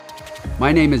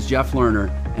My name is Jeff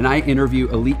Lerner, and I interview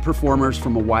elite performers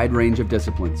from a wide range of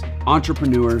disciplines: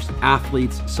 entrepreneurs,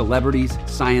 athletes, celebrities,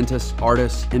 scientists,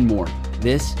 artists, and more.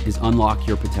 This is Unlock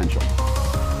Your Potential.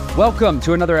 Welcome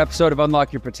to another episode of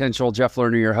Unlock Your Potential. Jeff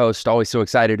Lerner, your host. Always so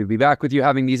excited to be back with you,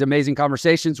 having these amazing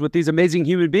conversations with these amazing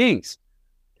human beings.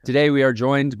 Today, we are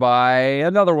joined by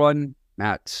another one,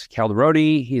 Matt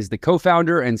CALDARONI. He is the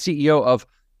co-founder and CEO of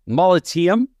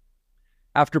Molliteum.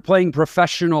 After playing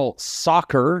professional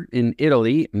soccer in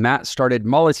Italy, Matt started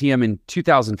Molliteum in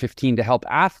 2015 to help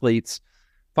athletes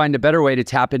find a better way to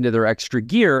tap into their extra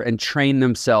gear and train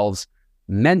themselves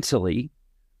mentally.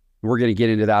 We're going to get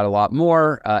into that a lot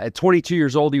more. At 22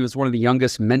 years old, he was one of the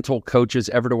youngest mental coaches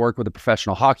ever to work with a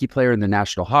professional hockey player in the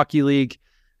National Hockey League.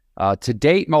 To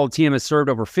date, Molliteum has served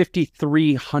over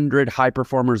 5,300 high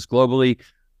performers globally,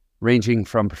 ranging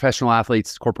from professional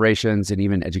athletes, corporations, and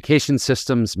even education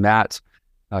systems. Matt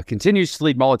continues to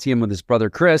lead Molliteum with his brother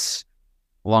Chris,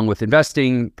 along with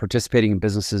investing, participating in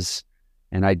businesses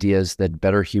and ideas that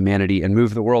better humanity and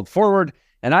move the world forward.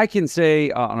 And I can say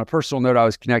on a personal note, I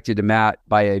was connected to Matt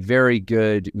by a very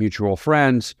good mutual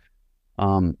friend.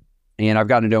 And I've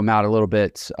gotten to know Matt a little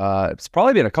bit. It's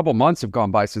probably been a couple months have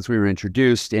gone by since we were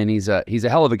introduced, and he's a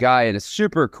hell of a guy and a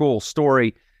super cool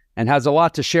story, and has a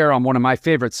lot to share on one of my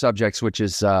favorite subjects, which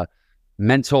is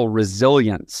mental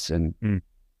resilience and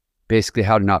basically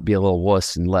how to not be a little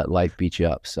wuss and let life beat you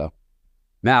up. So,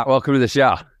 Matt, welcome to the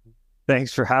show.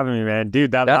 Thanks for having me, man.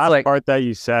 Dude, that last part that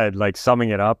you said, like summing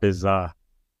it up, is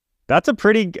that's a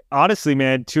pretty, honestly,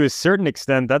 man, to a certain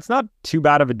extent, that's not too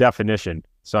bad of a definition.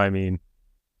 So, I mean,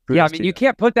 yeah, I mean, you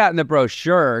can't put that in the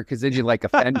brochure because then you like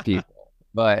offend people.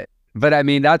 But I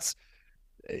mean, that's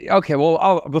okay.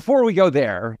 Well, before we go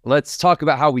there, let's talk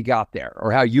about how we got there,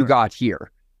 or how you got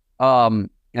here.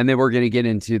 And then we're going to get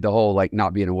into the whole like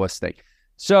not being a wuss thing.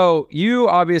 So you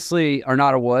obviously are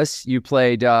not a wuss. You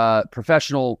played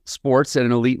professional sports at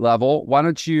an elite level. Why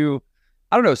don't you,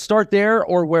 I don't know, start there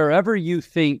or wherever you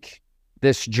think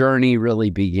this journey really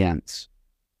begins?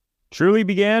 Truly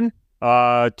began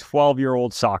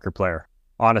 12-year-old soccer player,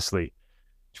 honestly.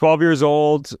 12 years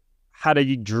old, had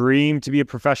a dream to be a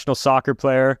professional soccer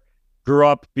player, grew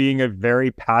up being a very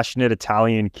passionate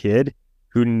Italian kid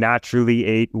who naturally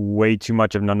ate way too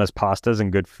much of nonna's pastas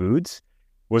and good foods,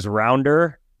 was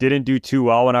rounder, didn't do too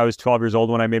well when I was 12 years old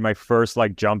when I made my first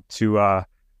like jump to,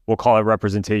 we'll call it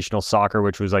representational soccer,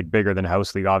 which was like bigger than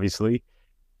house league, obviously.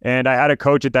 And I had a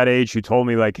coach at that age who told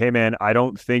me like, hey man, I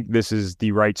don't think this is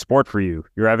the right sport for you.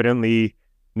 You're evidently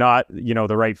not,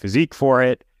 the right physique for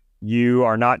it. You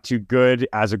are not too good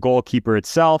as a goalkeeper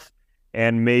itself.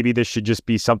 And maybe this should just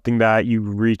be something that you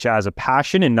reach as a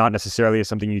passion and not necessarily as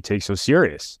something you take so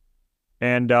serious.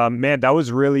 And man, that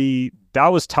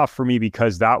was tough for me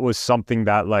because that was something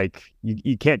that like,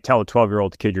 you can't tell a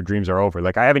 12-year-old kid your dreams are over.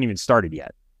 Like I haven't even started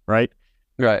yet. Right.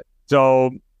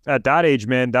 So at that age,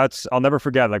 man, I'll never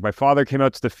forget. Like my father came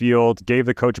out to the field, gave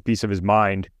the coach a piece of his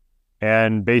mind,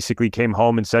 and basically came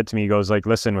home and said to me, he goes like,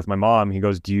 listen, with my mom, he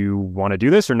goes, do you want to do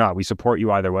this or not? We support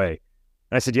you either way.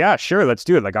 And I said, yeah, sure, let's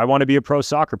do it. Like, I want to be a pro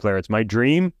soccer player. It's my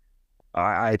dream.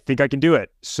 I think I can do it.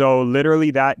 So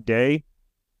literally that day,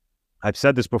 I've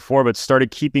said this before, but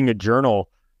started keeping a journal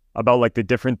about like the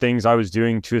different things I was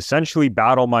doing to essentially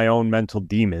battle my own mental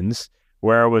demons,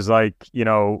 where it was like,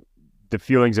 the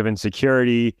feelings of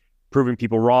insecurity, proving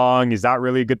people wrong. Is that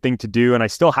really a good thing to do? And I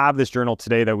still have this journal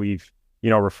today that we've,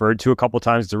 referred to a couple of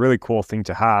times. It's a really cool thing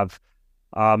to have.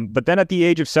 But then at the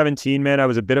age of 17, man, I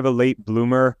was a bit of a late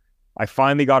bloomer. I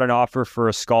finally got an offer for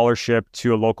a scholarship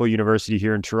to a local university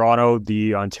here in Toronto,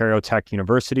 the Ontario Tech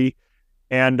University.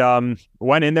 And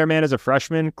went in there, man, as a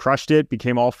freshman, crushed it,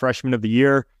 became all freshman of the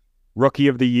year, rookie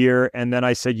of the year. And then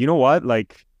I said, you know what?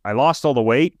 Like, I lost all the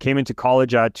weight, came into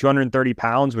college at 230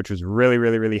 pounds, which was really,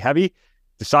 really, really heavy.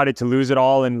 Decided to lose it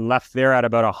all and left there at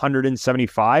about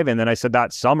 175. And then I said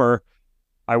that summer,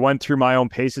 I went through my own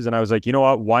paces and I was like, you know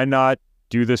what? Why not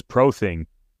do this pro thing?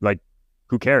 Like,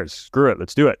 who cares? Screw it.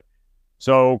 Let's do it.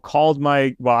 So called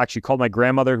my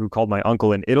grandmother, who called my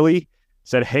uncle in Italy,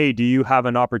 said, hey, do you have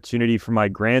an opportunity for my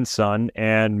grandson?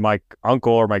 And my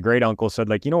uncle or my great uncle said,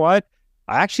 like, you know what?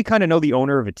 I actually kind of know the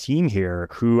owner of a team here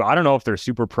who, I don't know if they're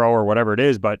super pro or whatever it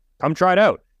is, but come try it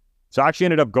out. So I actually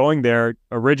ended up going there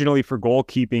originally for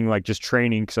goalkeeping, like just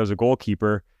training because I was a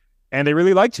goalkeeper. And they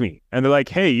really liked me. And they're like,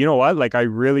 hey, you know what? Like, I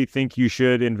really think you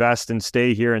should invest and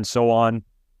stay here and so on.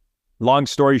 Long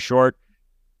story short,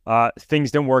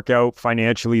 things didn't work out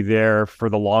financially there for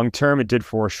the long term. It did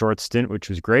for a short stint, which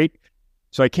was great.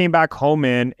 So I came back home,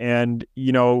 man, and,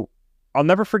 I'll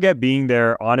never forget being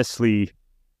there, honestly,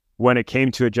 when it came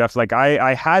to it, Jeff. Like,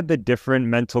 I had the different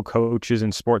mental coaches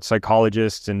and sports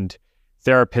psychologists and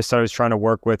therapist I was trying to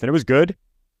work with, and it was good.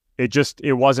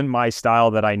 It wasn't my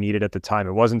style that I needed at the time.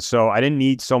 I didn't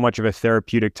need so much of a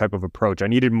therapeutic type of approach. I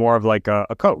needed more of like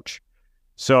a coach.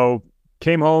 So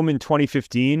came home in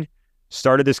 2015,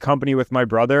 started this company with my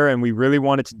brother, and we really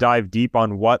wanted to dive deep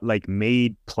on what like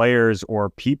made players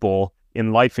or people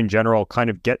in life in general kind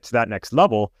of get to that next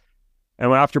level.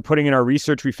 And after putting in our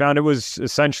research, we found it was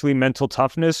essentially mental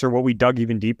toughness, or what we dug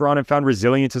even deeper on and found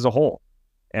resilience as a whole.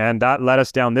 And that led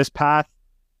us down this path.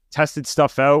 Tested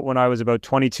stuff out when I was about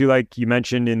 22, like you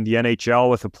mentioned, in the NHL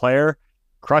with a player,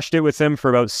 crushed it with him for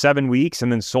about 7 weeks, and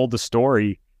then sold the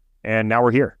story. And now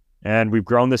we're here. And we've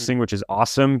grown this thing, which is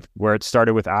awesome, where it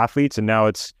started with athletes, and now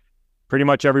it's pretty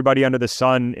much everybody under the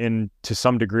sun, in to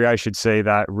some degree, I should say,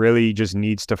 that really just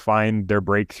needs to find their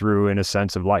breakthrough in a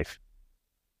sense of life.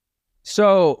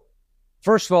 So,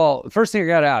 first of all, first thing I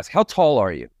got to ask, how tall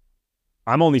are you?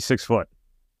 I'm only 6 foot.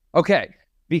 Okay.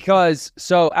 Because,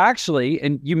 so actually,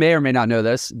 and you may or may not know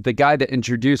this, the guy that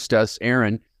introduced us,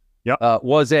 Aaron,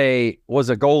 was a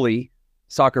goalie,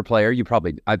 soccer player. You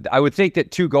probably, I would think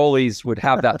that two goalies would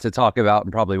have that to talk about,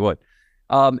 and probably would.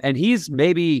 And he's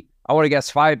maybe, I want to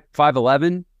guess 5'11",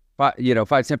 5'10",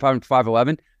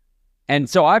 5'11". And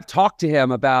so I've talked to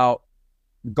him about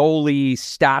goalie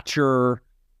stature,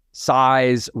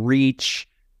 size, reach,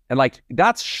 and like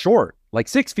that's short. Like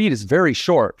 6 feet is very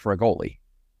short for a goalie.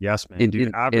 Yes, man.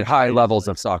 In high levels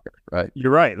of soccer, right?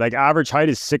 You're right. Like average height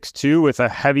is 6'2" with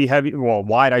a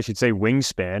wide, I should say,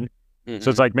 wingspan. Mm-hmm. So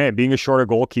it's like, man, being a shorter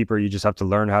goalkeeper, you just have to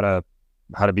learn how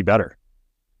to be better.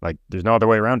 Like there's no other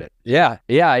way around it. Yeah.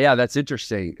 That's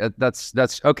interesting.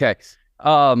 That's okay.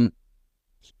 And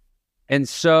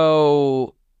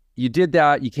so you did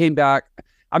that. You came back.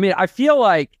 I mean, I feel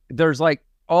like there's like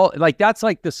that's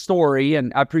like the story,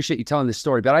 and I appreciate you telling this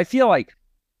story, but I feel like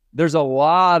there's a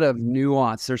lot of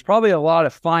nuance. There's probably a lot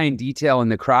of fine detail in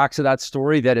the cracks of that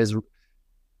story that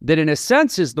in a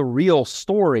sense is the real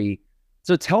story.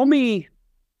 So tell me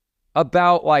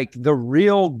about like the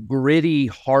real gritty,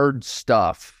 hard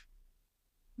stuff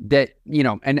that,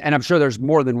 and I'm sure there's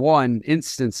more than one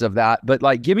instance of that, but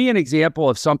like, give me an example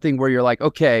of something where you're like,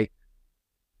 okay,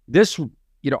 this,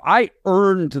 I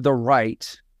earned the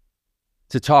right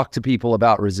to talk to people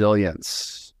about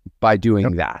resilience by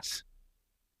doing that.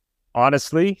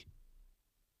 Honestly,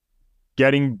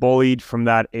 getting bullied from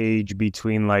that age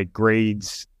between like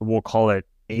grades, we'll call it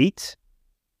 8,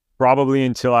 probably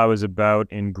until I was about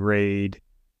in grade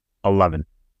 11,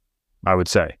 I would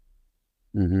say.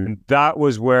 Mm-hmm. And that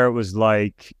was where it was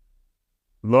like,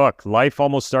 look, life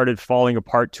almost started falling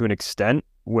apart to an extent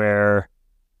where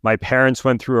my parents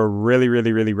went through a really,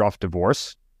 really, really rough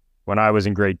divorce when I was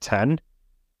in grade 10.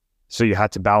 So you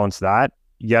had to balance that.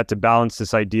 You had to balance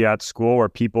this idea at school where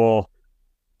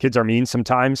kids are mean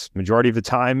sometimes, majority of the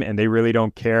time, and they really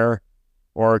don't care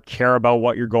about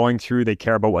what you're going through. They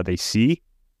care about what they see.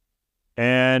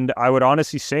 And I would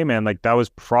honestly say, man, like that was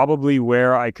probably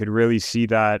where I could really see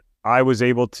that I was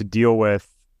able to deal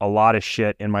with a lot of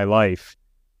shit in my life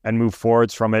and move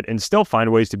forwards from it and still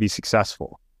find ways to be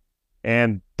successful.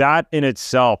 And that in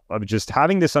itself, of just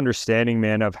having this understanding,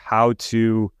 man, of how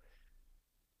to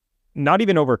not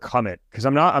even overcome it, because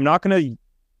I'm not going to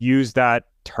use that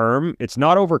term. It's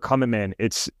not overcome it, man.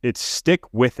 It's stick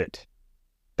with it.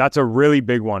 That's a really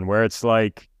big one, where it's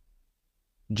like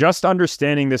just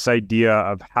understanding this idea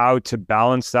of how to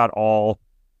balance that all,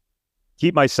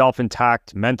 keep myself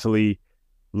intact mentally,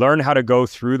 learn how to go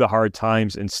through the hard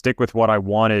times and stick with what I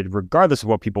wanted, regardless of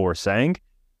what people were saying.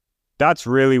 That's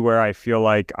really where I feel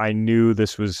like I knew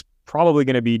this was probably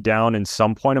going to be down in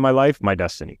some point in my life, my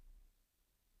destiny.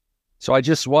 So I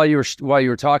just, while you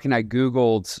were talking, I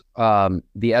Googled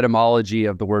the etymology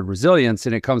of the word resilience,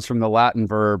 and it comes from the Latin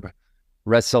verb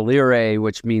resilire,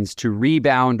 which means to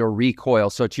rebound or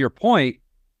recoil. So to your point,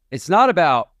 it's not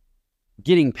about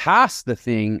getting past the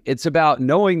thing. It's about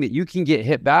knowing that you can get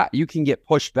hit back, you can get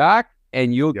pushed back,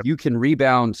 and you can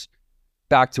rebound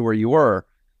back to where you were.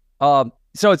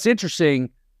 So it's interesting.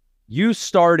 You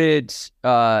started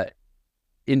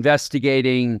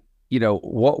investigating,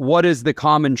 what is the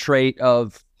common trait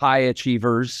of high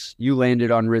achievers? You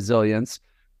landed on resilience.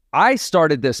 I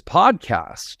started this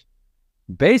podcast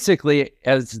basically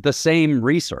as the same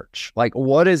research. Like,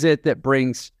 what is it that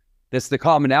brings the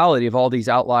commonality of all these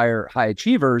outlier high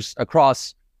achievers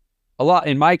across a lot?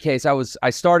 In my case, I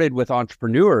started with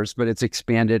entrepreneurs, but it's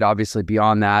expanded obviously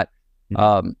beyond that.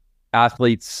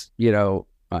 Athletes,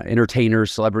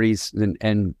 entertainers, celebrities,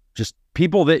 and just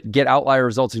people that get outlier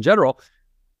results in general.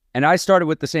 And I started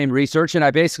with the same research, and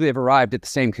I basically have arrived at the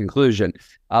same conclusion.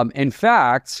 In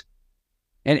fact,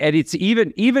 and it's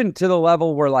even to the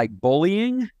level where like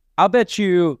bullying, I'll bet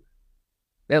you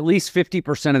at least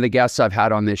 50% of the guests I've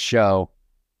had on this show,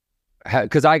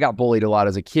 because I got bullied a lot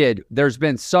as a kid, there's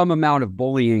been some amount of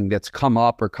bullying that's come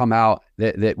up or come out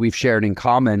that we've shared in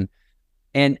common.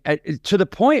 And to the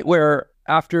point where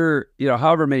after,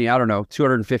 however many, I don't know,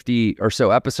 250 or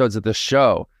so episodes of this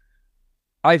show,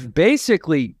 I've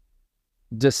basically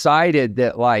decided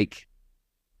that like,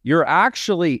 you're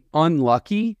actually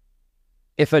unlucky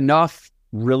if enough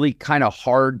really kind of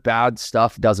hard, bad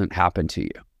stuff doesn't happen to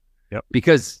you. Yep.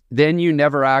 Because then you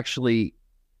never actually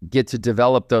get to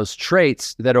develop those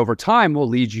traits that over time will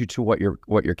lead you to what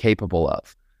you're capable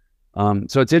of.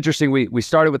 So it's interesting. We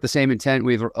started with the same intent.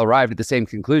 We've arrived at the same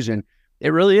conclusion. It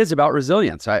really is about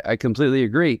resilience. I completely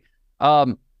agree.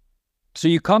 So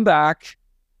you come back,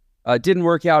 didn't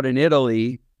work out in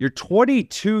Italy. You're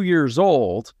 22 years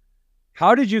old.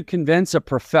 How did you convince a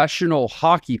professional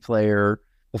hockey player?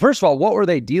 Well, first of all, what were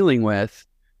they dealing with?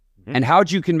 Mm-hmm. And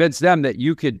how'd you convince them that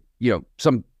you could,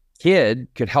 some kid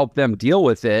could help them deal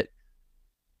with it?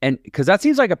 And because that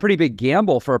seems like a pretty big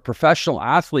gamble for a professional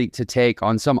athlete to take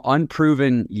on some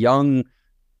unproven young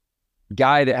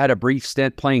guy that had a brief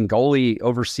stint playing goalie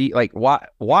overseas. Like,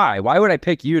 why would I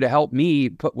pick you to help me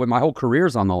put when my whole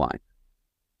career's on the line?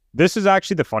 This is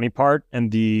actually the funny part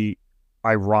and the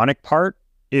ironic part.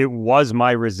 It was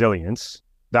my resilience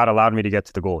that allowed me to get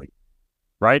to the goalie,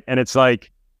 right? And it's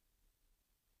like,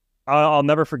 I'll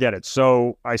never forget it.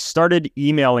 So I started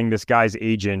emailing this guy's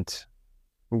agent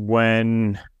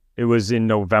when it was in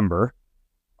November.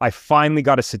 I finally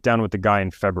got to sit down with the guy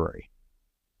in February.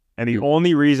 And the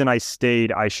only reason I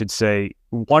stayed, I should say,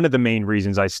 one of the main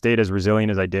reasons I stayed as resilient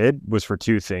as I did was for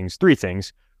three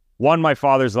things. One, my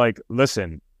father's like,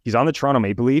 listen, he's on the Toronto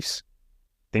Maple Leafs.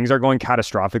 Things are going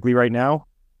catastrophically right now.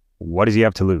 What does he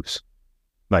have to lose?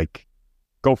 Like,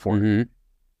 go for it.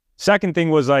 Second thing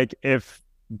was like, if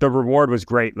the reward was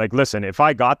great, like, listen, if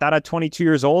I got that at 22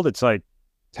 years old, it's like,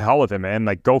 to hell with it, man.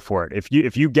 Like, go for it.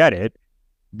 If you get it,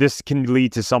 this can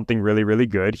lead to something really, really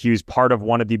good. He was part of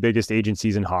one of the biggest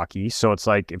agencies in hockey. So it's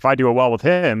like, if I do it well with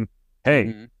him,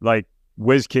 hey, like,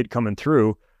 whiz kid coming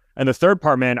through. And the third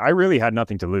part, man, I really had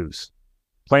nothing to lose.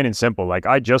 Plain and simple. Like,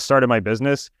 I just started my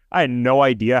business. I had no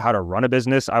idea how to run a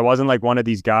business. I wasn't like one of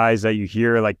these guys that you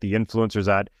hear, like the influencers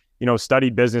that,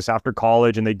 studied business after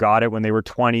college and they got it when they were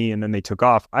 20 and then they took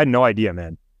off. I had no idea,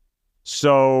 man.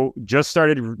 So just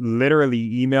started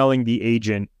literally emailing the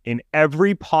agent in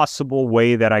every possible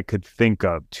way that I could think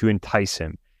of to entice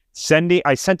him.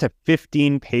 I sent a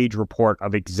 15-page report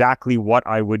of exactly what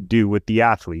I would do with the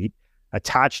athlete,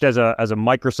 attached as a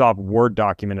Microsoft Word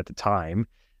document at the time,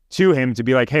 to him to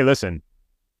be like, hey, listen,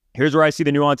 here's where I see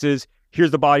the nuances.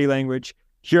 Here's the body language.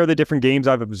 Here are the different games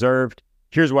I've observed.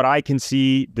 Here's what I can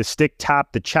see, the stick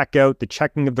tap, the checkout, the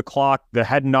checking of the clock, the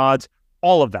head nods,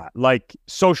 all of that, like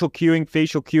social cueing,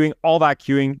 facial cueing, all that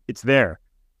cueing, it's there.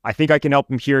 I think I can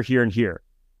help him here, here, and here.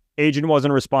 Agent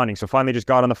wasn't responding, so finally just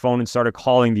got on the phone and started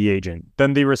calling the agent.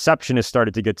 Then the receptionist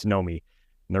started to get to know me.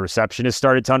 And the receptionist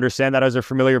started to understand that as a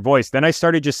familiar voice. Then I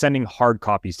started just sending hard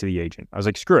copies to the agent. I was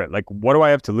like, screw it. Like, what do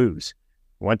I have to lose?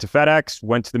 Went to FedEx,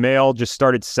 went to the mail, just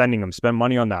started sending them, spent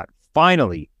money on that.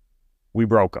 Finally, we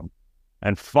broke him.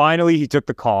 And finally, he took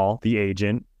the call, the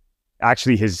agent.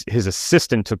 Actually, his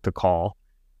assistant took the call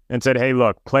and said, hey,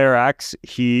 look, player X,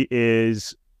 he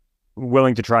is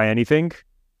willing to try anything.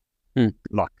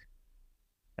 Luck.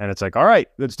 And it's like, all right,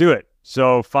 let's do it.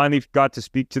 So finally got to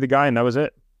speak to the guy and that was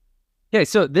it. Okay,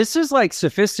 so this is like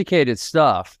sophisticated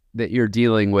stuff that you're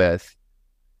dealing with,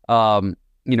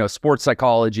 sports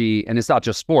psychology, and it's not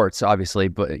just sports, obviously,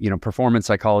 but, performance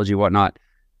psychology, whatnot.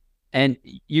 And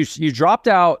you dropped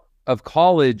out of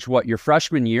college, your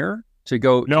freshman year to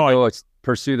go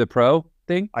pursue the pro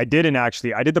thing? I didn't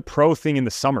actually. I did the pro thing in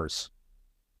the summers.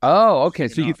 Oh, okay.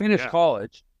 So you finished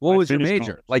college. What was your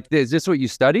major? College. Like, is this what you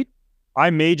studied? I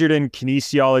majored in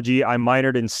kinesiology. I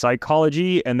minored in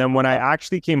psychology. And then when I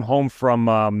actually came home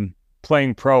from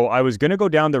playing pro, I was going to go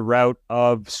down the route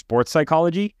of sports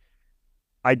psychology.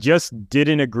 I just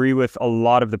didn't agree with a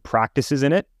lot of the practices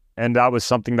in it. And that was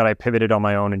something that I pivoted on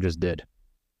my own and just did.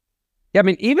 Yeah, I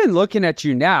mean, even looking at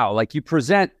you now, like you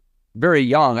present very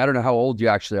young. I don't know how old you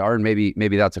actually are, and maybe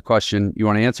that's a question you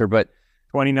want to answer, but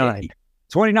 29.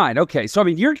 29. Okay. So, I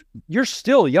mean, you're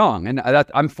still young, and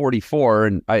I'm 44,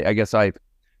 and I guess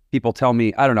people tell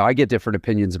me, I don't know, I get different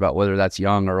opinions about whether that's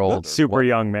young or old. That's super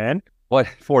young, man. What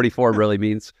 44 really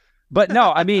means. But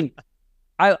no, I mean,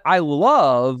 I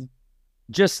love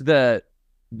just the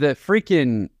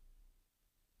freaking,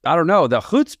 I don't know, the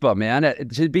chutzpah, man,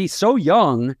 to be so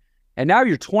young. And now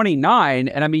you're 29.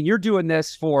 And I mean, you're doing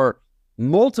this for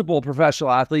multiple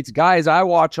professional athletes, guys I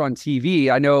watch on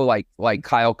TV. I know like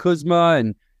Kyle Kuzma,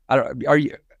 and I don't, are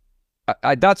you,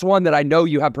 that's one that I know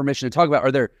you have permission to talk about.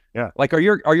 Are there, like, are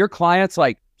your clients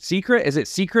like secret? Is it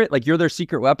secret? Like you're their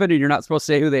secret weapon and you're not supposed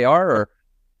to say who they are? Or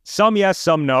some yes,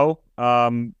 some no.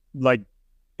 Like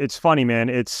it's funny, man.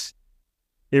 It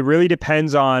really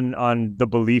depends on the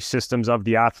belief systems of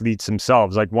the athletes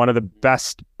themselves. Like one of the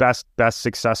best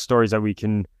success stories that we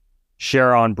can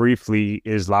share on briefly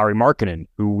is Lauri Markkanen,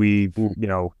 who we've,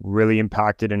 really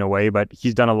impacted in a way, but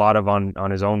he's done a lot of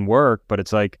on his own work. But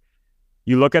it's like,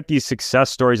 you look at these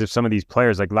success stories of some of these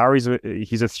players, like Lauri's,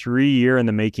 he's a 3-year in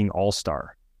the making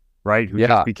all-star, right? Who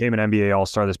just became an NBA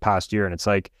all-star this past year. And it's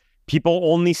like, people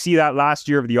only see that last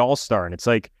year of the all-star. And it's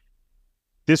like,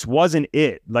 this wasn't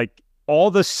it. Like all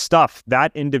the stuff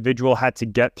that individual had to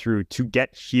get through to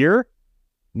get here,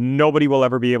 nobody will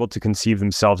ever be able to conceive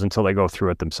themselves until they go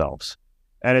through it themselves.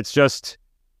 And it's just,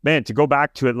 man, to go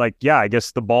back to it, like, yeah, I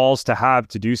guess the balls to have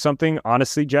to do something,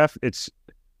 honestly, Jeff, it's,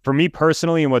 for me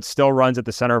personally, and what still runs at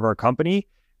the center of our company,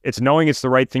 it's knowing it's the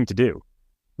right thing to do.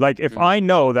 Like, if I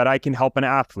know that I can help an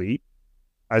athlete,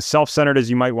 as self-centered as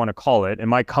you might want to call it, and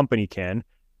my company can,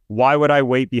 why would I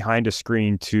wait behind a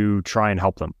screen to try and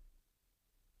help them?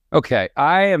 Okay,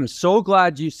 I am so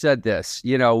glad you said this.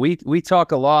 We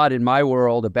talk a lot in my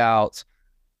world about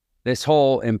this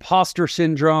whole imposter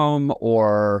syndrome,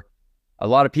 or a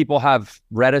lot of people have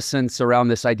reticence around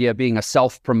this idea of being a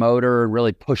self-promoter and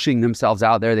really pushing themselves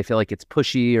out there. They feel like it's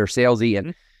pushy or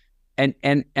salesy.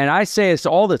 And I say this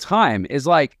all the time, is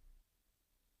like,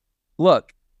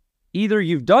 look, either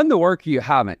you've done the work or you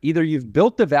haven't. Either you've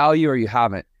built the value or you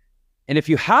haven't. And if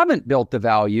you haven't built the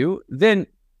value, then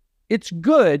it's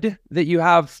good that you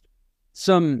have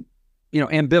some,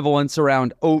 ambivalence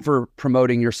around over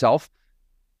promoting yourself.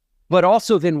 But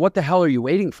also then what the hell are you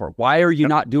waiting for? Why are you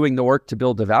not doing the work to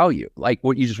build the value? Like,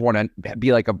 what, you just want to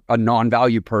be like a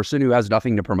non-value person who has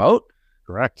nothing to promote?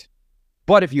 Correct.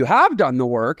 But if you have done the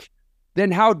work,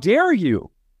 then how dare you,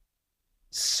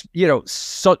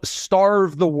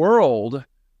 starve the world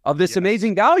of this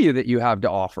amazing value that you have to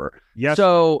offer? Yes.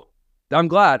 So I'm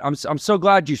glad. I'm so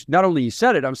glad you, not only you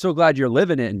said it, I'm so glad you're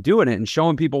living it and doing it and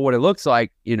showing people what it looks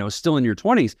like, still in your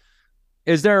 20s.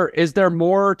 Is there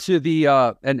more to the,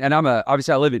 and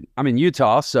obviously I'm in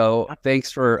Utah, so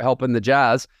thanks for helping the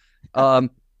Jazz.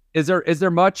 Is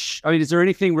there much, is there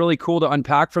anything really cool to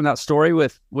unpack from that story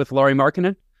with Lauri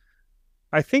Markkanen?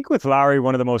 I think with Lauri,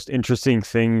 one of the most interesting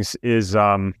things is,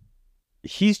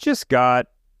 he's just got,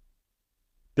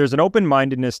 there's an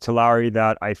open-mindedness to Lauri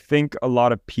that I think a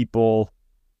lot of people,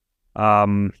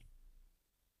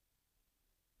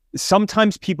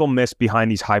 sometimes people miss behind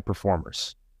these high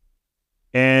performers.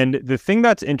 And the thing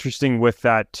that's interesting with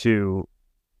that too,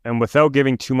 and without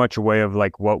giving too much away of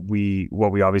like what we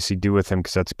obviously do with him,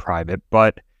 because that's private,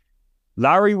 but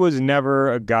Lauri was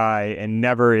never a guy, and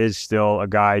never is still a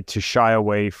guy, to shy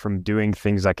away from doing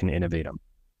things that can innovate him.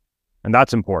 And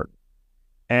that's important.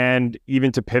 And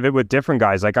even to pivot with different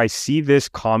guys, like I see this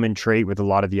common trait with a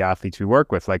lot of the athletes we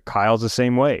work with. Like Kyle's the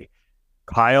same way.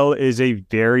 Kyle is a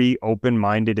very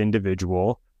open-minded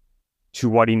individual to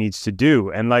what he needs to do.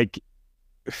 And like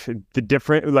the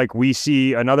different, like we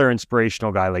see another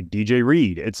inspirational guy like DJ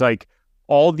Reed. It's like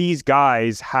all these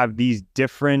guys have these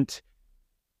different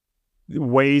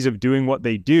ways of doing what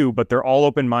they do, but they're all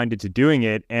open-minded to doing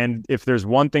it. And if there's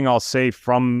one thing I'll say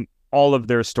from all of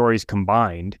their stories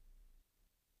combined,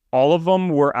 all of them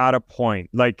were at a point,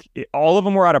 all of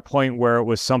them were at a point where it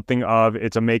was something of,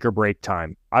 it's a make or break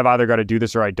time. I've either got to do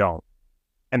this or I don't.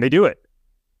 And they do it.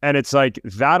 And it's like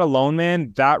that alone,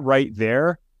 man, that right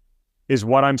there is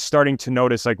what I'm starting to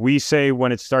notice. Like we say,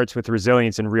 when it starts with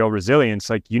resilience and real resilience,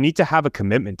 like you need to have a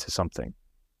commitment to something,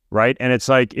 right? And it's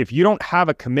like, if you don't have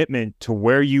a commitment to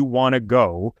where you want to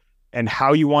go and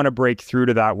how you want to break through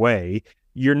to that way,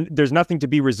 there's nothing to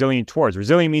be resilient towards.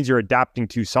 Resilient means you're adapting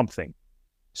to something.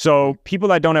 So people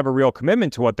that don't have a real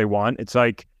commitment to what they want, it's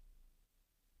like,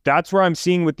 that's where I'm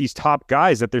seeing with these top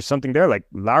guys that there's something there. Like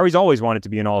Lauri's always wanted to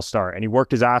be an all-star and he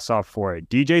worked his ass off for it.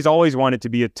 DJ's always wanted to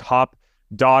be a top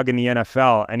dog in the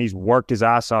NFL and he's worked his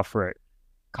ass off for it.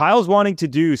 Kyle's wanting to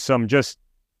do some just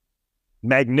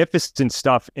magnificent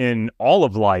stuff in all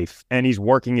of life and he's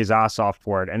working his ass off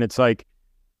for it. And it's like,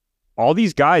 all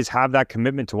these guys have that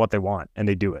commitment to what they want and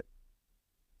they do it.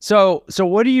 So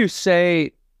what do you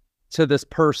say to this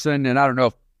person? And I don't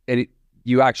know if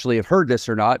you actually have heard this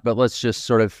or not, but let's just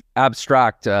sort of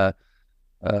abstract a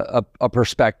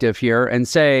perspective here and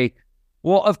say,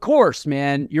 well, of course,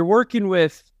 man, you're working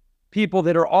with people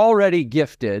that are already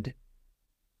gifted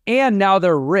and now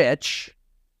they're rich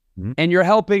and you're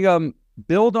helping them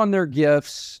build on their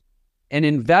gifts and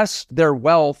invest their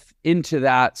wealth into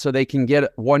that so they can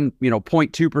get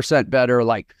 0.2% better.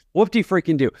 Like, what do you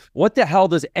freaking do? What the hell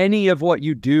does any of what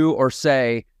you do or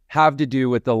say have to do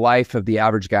with the life of the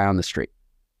average guy on the street?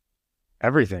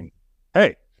 Everything.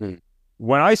 Hey,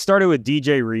 when I started with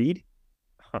DJ Reed,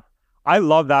 I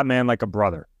love that man like a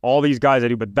brother. All these guys I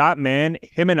do, but that man,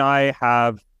 him and I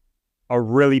have a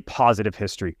really positive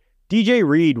history. DJ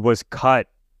Reed was cut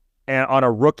on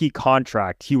a rookie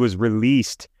contract. He was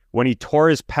released when he tore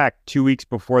his pec 2 weeks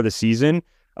before the season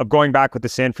of going back with the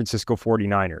San Francisco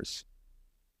 49ers.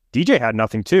 DJ had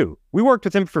nothing too. We worked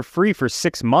with him for free for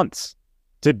 6 months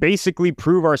to basically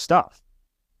prove our stuff.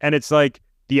 And it's like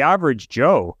the average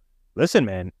Joe, listen,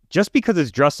 man, just because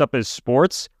it's dressed up as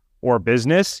sports or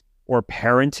business or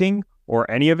parenting or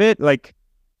any of it, like,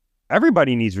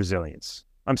 everybody needs resilience.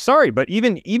 I'm sorry, but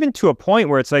even to a point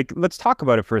where it's like, let's talk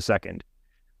about it for a second.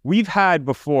 We've had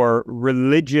before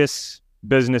religious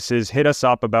businesses hit us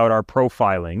up about our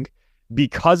profiling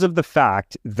because of the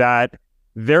fact that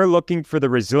they're looking for the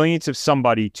resilience of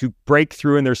somebody to break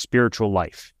through in their spiritual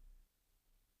life.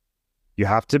 You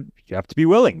have to be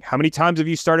willing. How many times have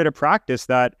you started a practice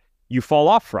that you fall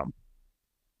off from?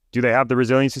 Do they have the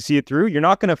resilience to see it through? You're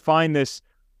not going to find this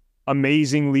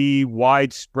amazingly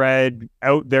widespread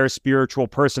out there spiritual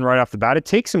person right off the bat. It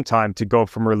takes some time to go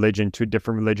from religion to a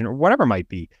different religion or whatever it might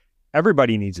be.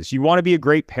 Everybody needs this. You want to be a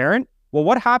great parent? Well,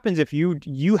 what happens if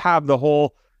you have the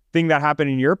whole thing that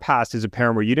happened in your past as a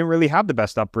parent where you didn't really have the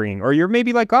best upbringing, or you're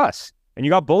maybe like us and you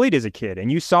got bullied as a kid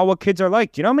and you saw what kids are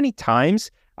like? Do you know how many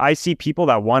times I see people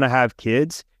that want to have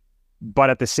kids,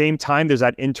 but at the same time, there's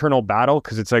that internal battle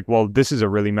because it's like, well, this is a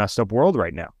really messed up world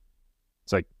right now.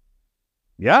 It's like,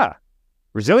 yeah,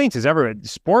 resilience is everywhere.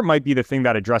 Sport might be the thing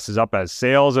that it dresses up as.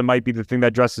 Sales, it might be the thing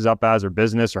that dresses up as, or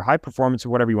business, or high performance, or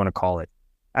whatever you want to call it.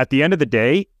 At the end of the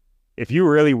day, if you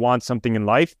really want something in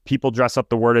life, people dress up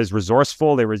the word as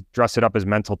resourceful. They dress it up as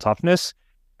mental toughness.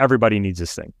 Everybody needs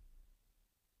this thing.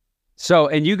 So,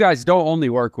 and you guys don't only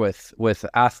work with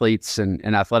athletes and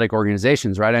athletic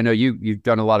organizations, right? I know you've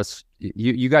done a lot of,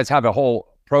 you guys have a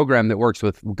whole program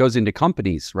that goes into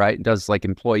companies, right? Does like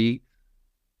employee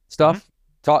stuff. Mm-hmm.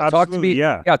 Talk to me.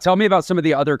 Yeah. Tell me about some of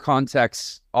the other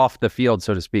contexts off the field,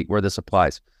 so to speak, where this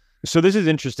applies. So this is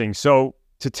interesting. So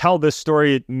to tell this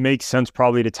story, it makes sense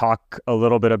probably to talk a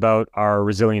little bit about our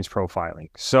resilience profiling.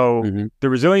 So the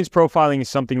resilience profiling is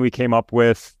something we came up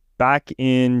with back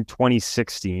in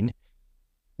 2016,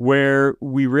 where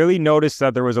we really noticed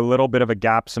that there was a little bit of a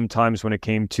gap sometimes when it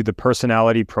came to the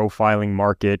personality profiling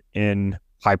market in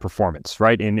high performance,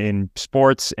 right? In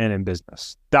sports and in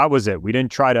business. That was it. We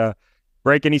didn't try to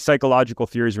break any psychological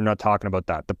theories. We're not talking about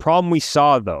that. The problem we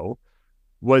saw, though,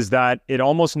 was that it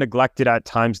almost neglected at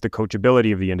times the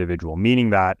coachability of the individual, meaning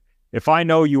that if I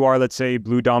know you are, let's say,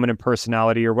 blue dominant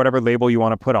personality or whatever label you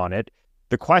want to put on it,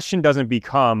 the question doesn't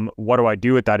become, what do I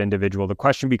do with that individual? The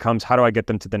question becomes, how do I get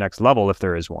them to the next level if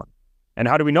there is one? And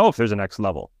how do we know if there's a next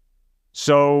level?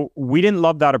 So we didn't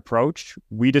love that approach.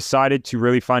 We decided to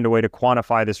really find a way to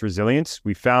quantify this resilience.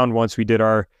 We found once we did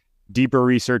our deeper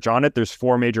research on it, there's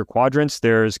 4 major quadrants.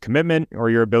 There's commitment, or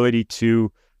your ability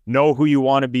to know who you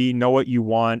want to be, know what you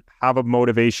want, have a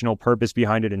motivational purpose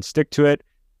behind it and stick to it.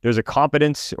 There's a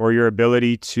competence, or your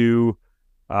ability to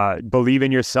believe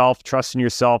in yourself, trust in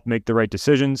yourself, make the right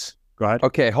decisions. Go ahead.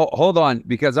 Okay, hold on,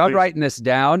 because I'm writing this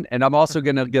down, and I'm also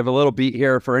going to give a little beat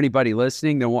here for anybody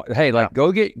listening.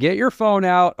 Go get your phone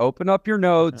out, open up your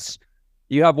notes.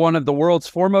 You have one of the world's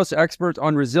foremost experts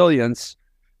on resilience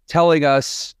telling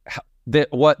us that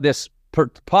what this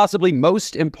possibly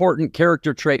most important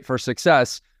character trait for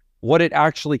success, what it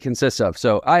actually consists of.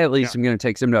 So I at least am going to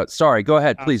take some notes. Sorry, go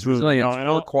ahead, please. Absolutely. Resilience,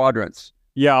 4 quadrants.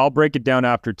 Yeah, I'll break it down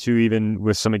after too, even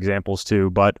with some examples too.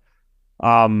 But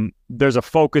there's a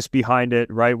focus behind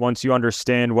it, right? Once you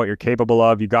understand what you're capable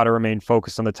of, you got to remain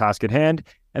focused on the task at hand.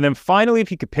 And then finally, if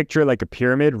you could picture it like a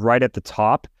pyramid, right at the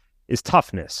top is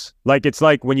toughness. Like, it's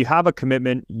like when you have a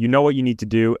commitment, you know what you need to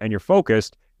do, and you're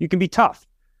focused, you can be tough.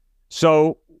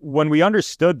 So when we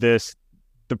understood this,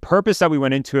 the purpose that we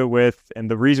went into it with, and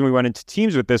the reason we went into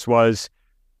teams with this was,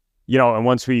 and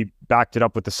once we backed it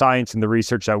up with the science and the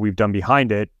research that we've done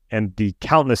behind it and the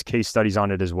countless case studies on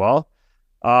it as well,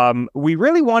 we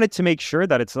really wanted to make sure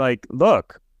that it's like,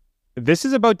 look, this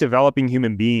is about developing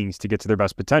human beings to get to their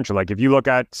best potential. Like, if you look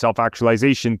at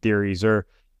self-actualization theories, or,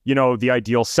 the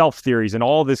ideal self theories, and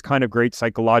all this kind of great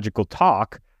psychological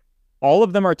talk, all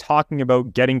of them are talking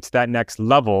about getting to that next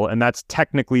level. And that's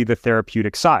technically the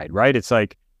therapeutic side, right? It's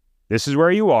like, this is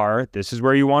where you are. This is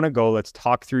where you want to go. Let's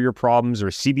talk through your problems, or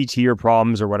CBT your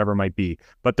problems, or whatever it might be.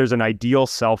 But there's an ideal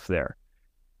self there.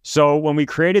 So when we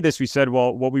created this, we said,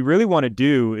 well, what we really want to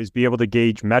do is be able to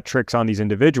gauge metrics on these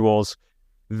individuals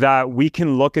that we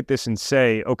can look at this and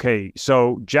say, okay,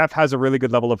 so Jeff has a really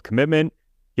good level of commitment.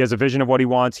 He has a vision of what he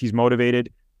wants. He's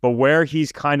motivated. But where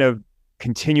he's kind of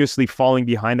continuously falling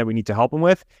behind that we need to help him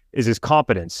with is his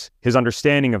competence, his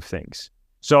understanding of things.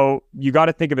 So you got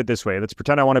to think of it this way. Let's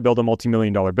pretend I want to build a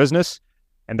multi-million-dollar business,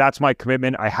 and that's my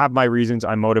commitment. I have my reasons.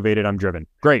 I'm motivated. I'm driven.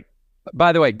 Great.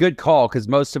 By the way, good call, because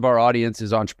most of our audience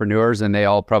is entrepreneurs and they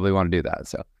all probably want to do that.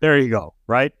 So there you go,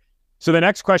 right? So the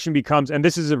next question becomes, and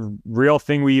this is a real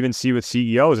thing we even see with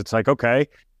CEOs, it's like, okay,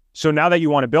 so now that you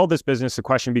want to build this business, the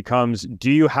question becomes, do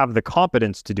you have the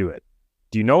competence to do it?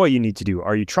 Do you know what you need to do?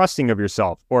 Are you trusting of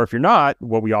yourself? Or if you're not,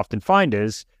 what we often find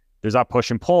is there's that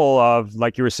push and pull of,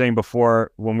 like you were saying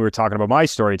before when we were talking about my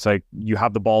story, it's like you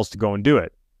have the balls to go and do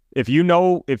it. If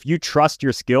you trust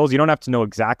your skills, you don't have to know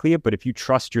exactly it, but if you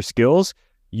trust your skills,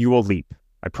 you will leap.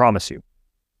 I promise you.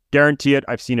 Guarantee it.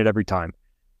 I've seen it every time.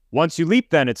 Once you leap,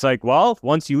 then it's like, well,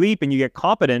 once you leap and you get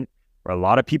competent, where a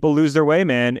lot of people lose their way,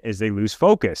 man, is they lose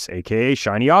focus, aka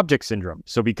shiny object syndrome.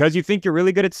 So because you think you're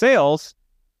really good at sales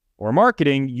or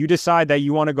marketing, you decide that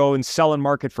you want to go and sell and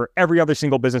market for every other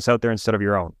single business out there instead of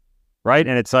your own, right?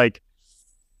 And it's like,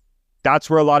 that's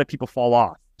where a lot of people fall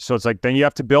off. So it's like, then you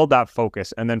have to build that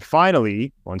focus. And then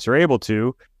finally, once you're able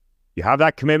to, you have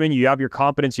that commitment, you have your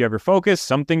competence, you have your focus.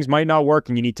 Some things might not work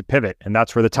and you need to pivot. And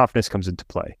that's where the toughness comes into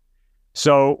play.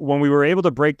 So when we were able to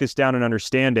break this down and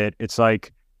understand it, it's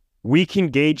like we can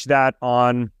gauge that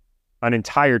on an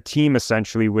entire team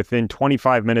essentially within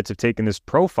 25 minutes of taking this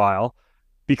profile,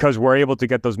 because we're able to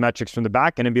get those metrics from the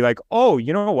back end and be like, oh,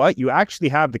 you know what? You actually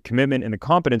have the commitment and the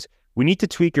competence. We need to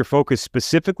tweak your focus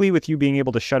specifically with you being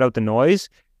able to shut out the noise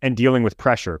and dealing with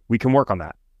pressure. We can work on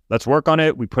that. Let's work on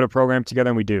it. We put a program together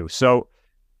and we do. So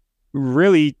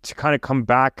really, to kind of come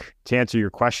back to answer your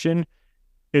question,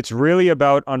 it's really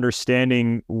about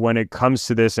understanding when it comes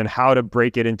to this and how to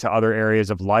break it into other areas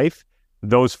of life,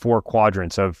 those 4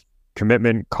 quadrants of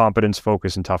commitment, competence,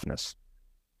 focus, and toughness.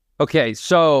 Okay,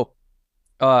 so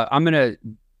I'm going to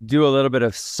do a little bit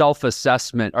of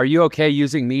self-assessment. Are you okay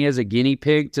using me as a guinea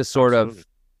pig to sort of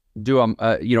do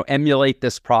emulate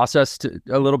this process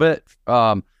a little bit?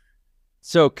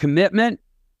 So commitment,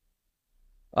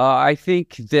 I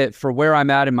think that for where I'm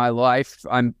at in my life,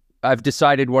 I've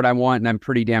decided what I want and I'm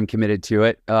pretty damn committed to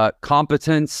it.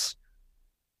 Competence,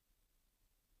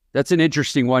 that's an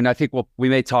interesting one. I think we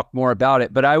may talk more about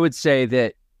it, but I would say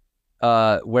that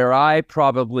where I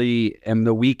probably am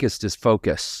the weakest is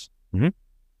focus. Mm-hmm.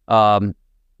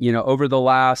 Over the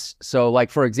last, so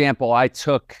like, for example, I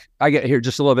get here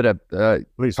just a little bit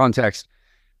of context.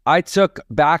 I took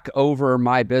back over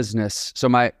my business. So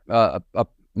my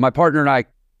partner and I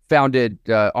founded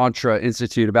Entre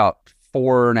Institute about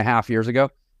 4.5 years ago,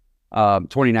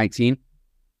 2019.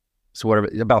 So whatever,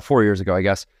 about 4 years ago, I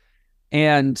guess.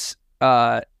 And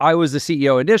I was the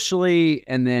CEO initially,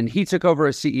 and then he took over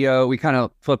as CEO. We kind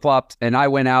of flip-flopped, and I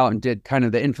went out and did kind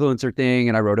of the influencer thing,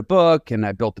 and I wrote a book, and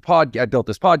I built this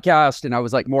podcast, and I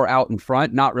was like more out in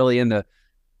front, not really in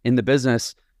the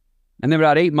business. And then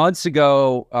about 8 months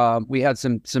ago, we had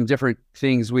some different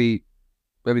things. The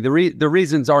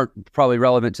reasons aren't probably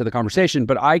relevant to the conversation,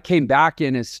 but I came back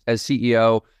in as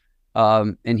CEO,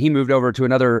 and he moved over to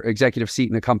another executive seat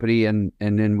in the company, and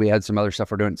then we had some other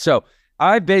stuff we're doing. So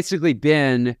I've basically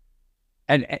been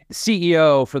an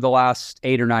CEO for the last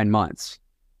 8 or 9 months,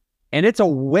 and it's a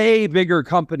way bigger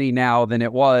company now than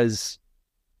it was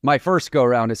my first go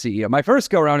around as CEO. My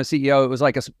first go around as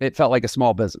CEO, it felt like a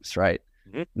small business, right?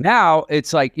 Mm-hmm. Now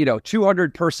it's like,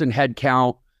 200 person head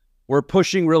count. We're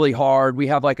pushing really hard. We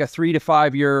have like a 3 to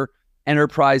 5 year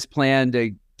enterprise plan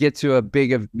to get to a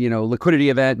big, liquidity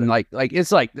event. And like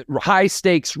it's like high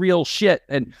stakes, real shit.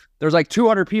 And there's like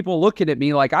 200 people looking at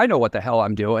me like I know what the hell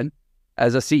I'm doing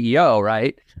as a CEO,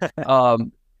 right?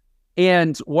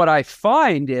 And what I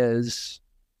find is,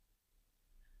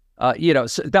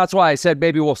 so that's why I said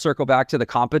maybe we'll circle back to the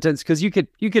competence, because you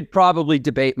could probably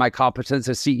debate my competence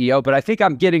as CEO, but I think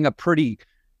I'm getting a pretty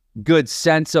good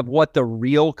sense of what the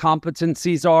real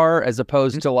competencies are, as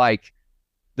opposed to like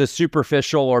the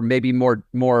superficial or maybe more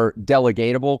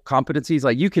delegatable competencies.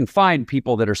 Like you can find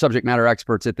people that are subject matter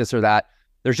experts at this or that.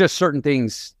 There's just certain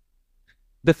things.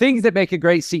 The things that make a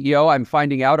great CEO, I'm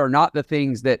finding out, are not the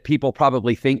things that people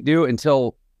probably think do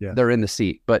until they're in the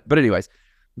seat. But anyways,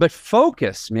 but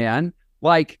focus, man,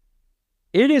 like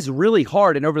it is really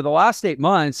hard. And over the last 8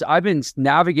 months, I've been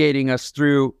navigating us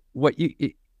through what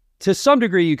to some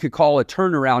degree you could call a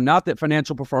turnaround. Not that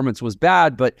financial performance was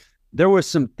bad, but there was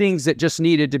some things that just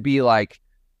needed to be like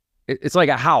it's like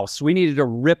a house. We needed to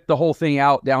rip the whole thing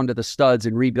out down to the studs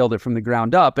and rebuild it from the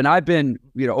ground up. And I've been,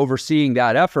 overseeing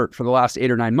that effort for the last 8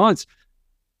 or 9 months.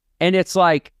 And it's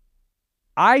like,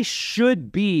 I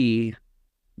should be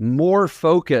more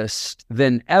focused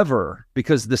than ever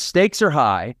because the stakes are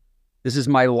high. This is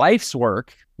my life's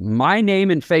work. My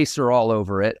name and face are all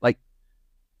over it. Like,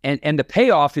 and the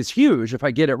payoff is huge if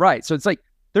I get it right. So it's like,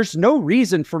 there's no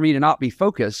reason for me to not be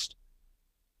focused,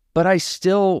 but I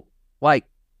still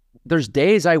there's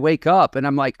days I wake up and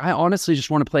I'm like, I honestly just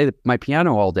want to play my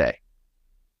piano all day.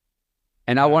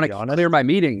 And I want to clear my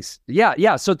meetings. Yeah.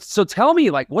 Yeah. So tell me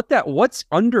what's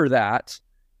under that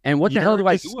and what the hell do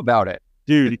I do about it?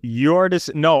 Dude, you're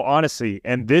just, no, honestly.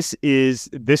 And this is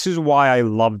why I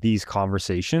love these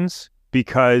conversations,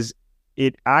 because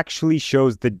it actually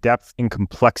shows the depth and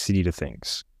complexity to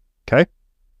things. Okay.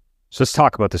 So let's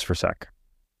talk about this for a sec.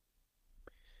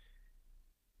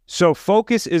 So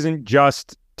focus isn't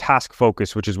just task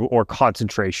focus, or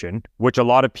concentration, which a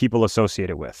lot of people associate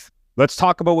it with. Let's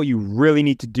talk about what you really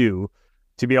need to do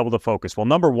to be able to focus. Well,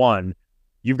 number one,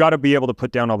 you've got to be able to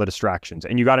put down all the distractions,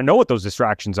 and you got to know what those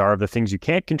distractions are, of the things you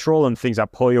can't control and things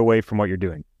that pull you away from what you're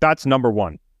doing. That's number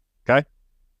one. Okay.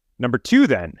 Number two,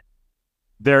 then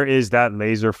there is that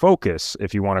laser focus,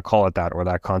 if you want to call it that, or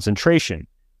that concentration.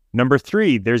 Number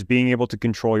three, there's being able to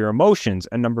control your emotions.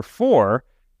 And number four,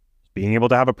 being able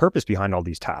to have a purpose behind all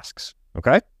these tasks.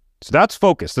 Okay. So that's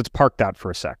focus. Let's park that for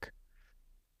a sec.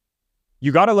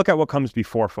 You got to look at what comes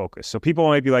before focus. So people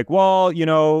might be like, well,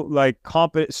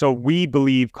 so we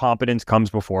believe competence comes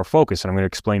before focus. And I'm going to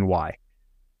explain why.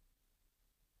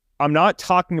 I'm not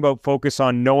talking about focus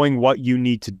on knowing what you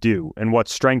need to do and what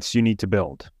strengths you need to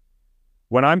build.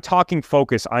 When I'm talking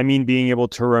focus, I mean being able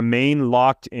to remain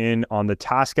locked in on the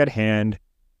task at hand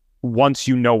once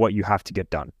you know what you have to get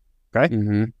done. Okay?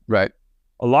 Mm-hmm. Right.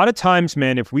 A lot of times,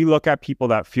 man, if we look at people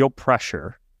that feel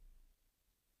pressure,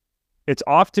 it's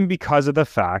often because of the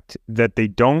fact that they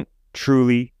don't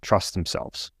truly trust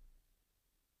themselves.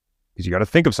 Because you got to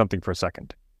think of something for a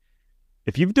second.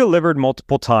 If you've delivered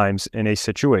multiple times in a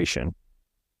situation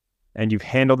and you've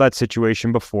handled that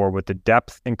situation before with the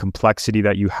depth and complexity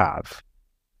that you have,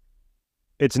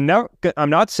 I'm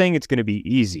not saying it's going to be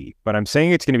easy, but I'm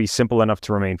saying it's going to be simple enough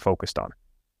to remain focused on.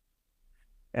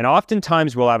 And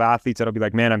oftentimes we'll have athletes that'll be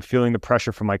like, man, I'm feeling the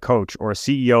pressure from my coach, or a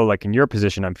CEO, like in your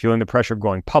position, I'm feeling the pressure of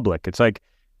going public. It's like,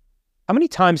 how many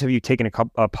times have you taken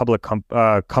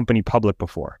a company public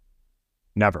before?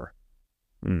 Never.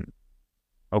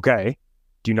 Okay.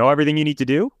 Do you know everything you need to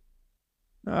do?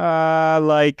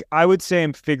 I would say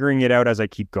I'm figuring it out as I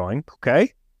keep going.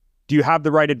 Okay. Do you have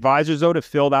the right advisors though to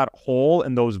fill that hole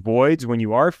and those voids when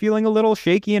you are feeling a little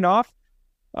shaky and off?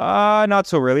 Not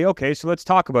so really. Okay, so let's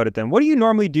talk about it then. What do you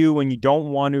normally do when you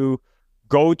don't want to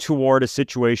go toward a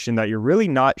situation that you're really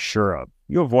not sure of?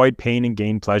 You avoid pain and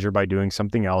gain pleasure by doing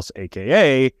something else,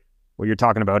 aka what you're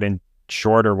talking about in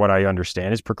short, or what I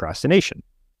understand, is procrastination.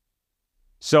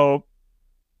 So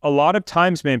a lot of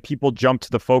times, man, people jump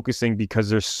to the focusing because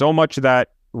there's so much of that,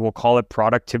 we'll call it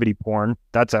productivity porn,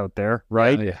 that's out there,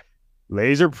 right? Yeah.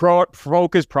 Laser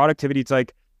focus productivity. It's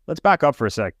like, let's back up for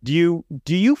a sec. Do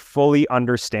you fully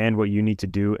understand what you need to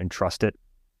do and trust it?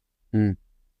 And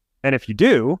if you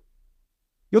do,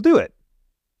 you'll do it.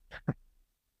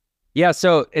 Yeah,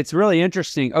 so it's really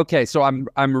interesting. Okay, so I'm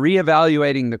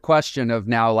reevaluating the question of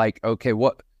now, okay,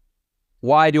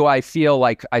 why do I feel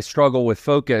like I struggle with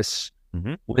focus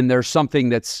when there's something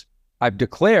that's I've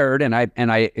declared and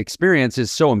I experience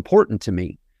is so important to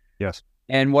me? Yes.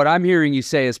 And what I'm hearing you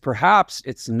say is perhaps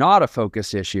it's not a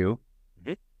focus issue.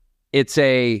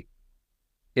 It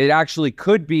actually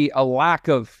could be a lack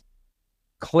of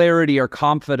clarity or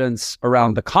confidence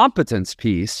around the competence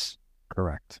piece.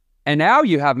 Correct. And now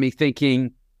you have me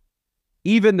thinking,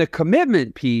 even the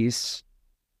commitment piece,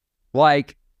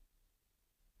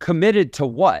 committed to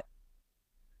what?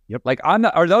 Yep.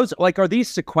 Are these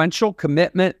sequential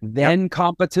commitment, then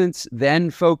competence, then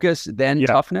focus, then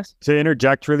toughness? To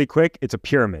interject really quick, it's a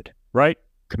pyramid, right?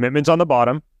 Commitment's on the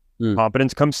bottom.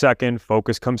 Competence comes second,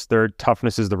 focus comes third,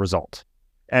 toughness is the result.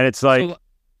 And it's like,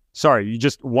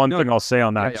 thing I'll say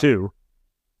on that too.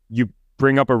 You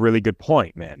bring up a really good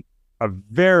point, man. A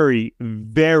very,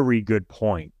 very good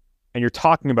point. And you're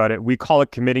talking about it. We call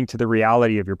it committing to the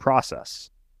reality of your process.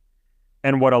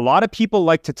 And what a lot of people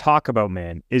like to talk about,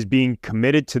 man, is being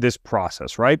committed to this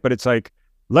process, right? But it's like,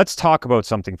 let's talk about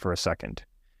something for a second.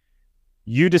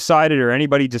 You decided, or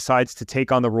anybody decides to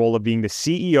take on the role of being the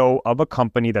CEO of a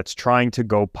company that's trying to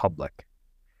go public.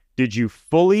 Did you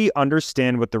fully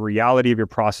understand what the reality of your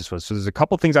process was? So there's a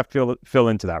couple things I fill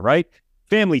into that, right?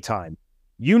 Family time.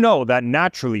 you know that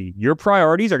naturally your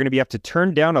priorities are going to have to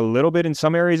turn down a little bit in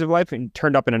some areas of life and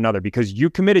turned up in another because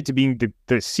you committed to being the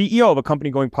CEO of a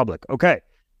company going public. Okay.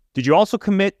 Did you also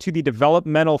commit to the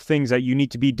developmental things that you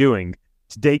need to be doing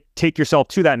to take yourself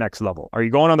to that next level? Are you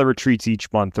going on the retreats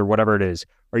each month or whatever it is?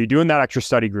 Are you doing that extra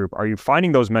study group? Are you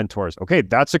finding those mentors? Okay,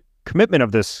 that's a commitment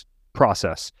of this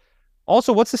process.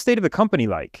 Also, what's the state of the company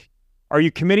like? Are you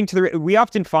committing to we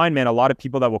often find, man, a lot of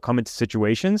people that will come into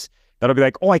situations that'll be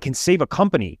like, oh, I can save a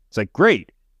company. It's like,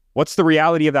 great. What's the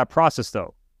reality of that process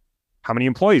though? How many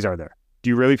employees are there?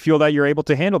 Do you really feel that you're able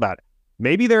to handle that?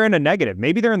 Maybe they're in a negative.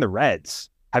 Maybe they're in the reds.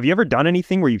 Have you ever done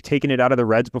anything where you've taken it out of the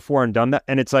reds before and done that?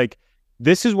 And it's like,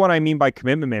 this is what I mean by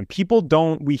commitment, man.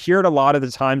 We hear it a lot of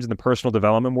the times in the personal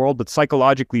development world, but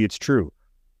psychologically it's true.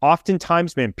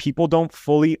 Oftentimes, man, people don't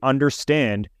fully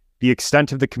understand the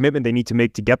extent of the commitment they need to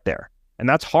make to get there. And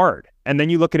that's hard. And then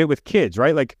you look at it with kids,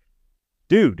 right? Like,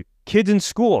 dude, kids in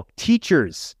school,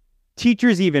 teachers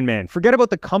even, man, forget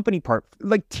about the company part.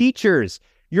 Like teachers,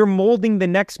 you're molding the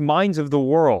next minds of the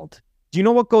world. Do you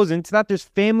know what goes into that? There's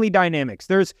family dynamics.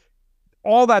 There's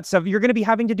all that stuff. You're going to be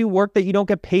having to do work that you don't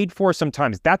get paid for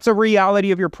sometimes. That's a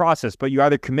reality of your process, but you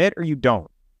either commit or you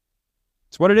don't.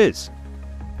 It's what it is.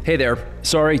 Hey there.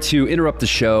 Sorry to interrupt the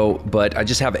show, but I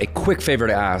just have a quick favor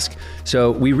to ask.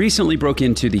 So we recently broke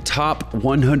into the top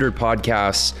 100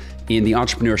 podcasts in the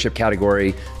entrepreneurship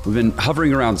category. We've been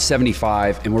hovering around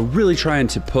 75, and we're really trying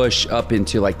to push up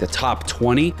into like the top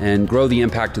 20 and grow the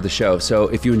impact of the show. So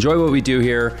if you enjoy what we do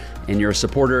here and you're a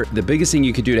supporter, the biggest thing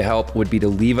you could do to help would be to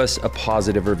leave us a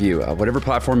positive review. Whatever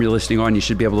platform you're listening on, you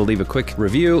should be able to leave a quick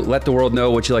review. Let the world know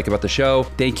what you like about the show.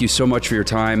 Thank you so much for your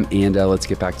time, and let's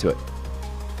get back to it.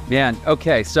 Man,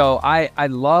 okay, so I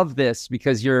love this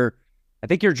because I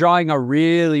think you're drawing a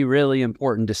really, really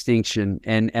important distinction.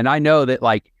 And I know that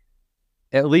like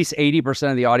at least 80%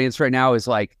 of the audience right now is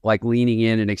like leaning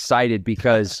in and excited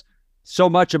because so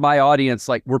much of my audience,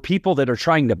 like we're people that are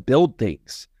trying to build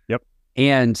things. Yep.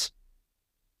 And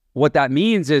what that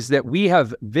means is that we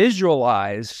have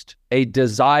visualized a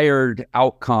desired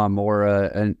outcome or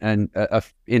an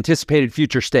anticipated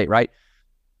future state, right?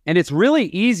 And it's really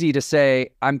easy to say,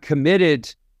 I'm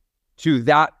committed to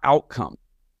that outcome.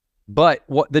 But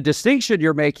what the distinction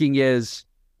you're making is,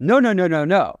 no.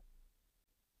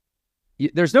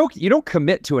 You don't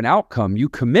commit to an outcome, you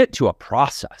commit to a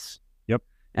process. Yep.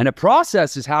 And a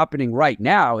process is happening right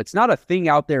now. It's not a thing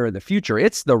out there in the future.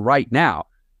 It's the right now.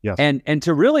 Yes. And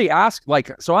to really ask,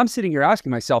 so I'm sitting here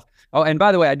asking myself, oh, and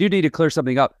by the way, I do need to clear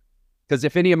something up because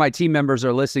if any of my team members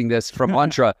are listening to this from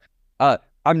Entra,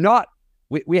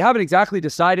 we haven't exactly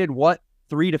decided what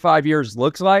 3 to 5 years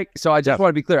looks like. So I just want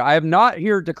to be clear. I am not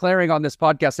here declaring on this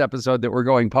podcast episode that we're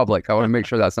going public. I want to make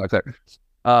sure that's not clear.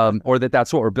 Or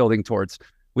that's what we're building towards.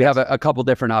 We have a couple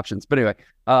different options. But anyway,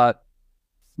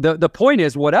 the point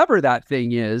is, whatever that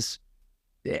thing is,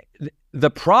 the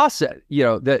process,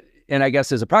 and I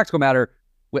guess as a practical matter,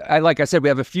 like I said, we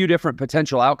have a few different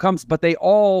potential outcomes, but they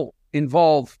all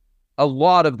involve a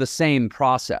lot of the same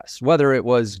process, whether it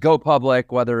was go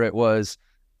public, whether it was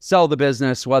sell the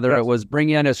business, whether it was bring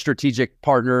in a strategic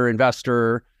partner,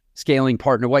 investor, scaling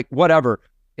partner, like whatever.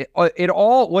 What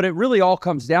it really all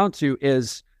comes down to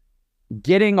is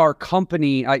getting our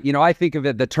company, I think of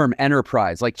it, the term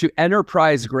enterprise, like to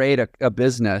enterprise grade a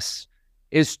business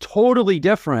is totally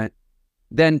different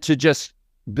than to just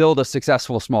build a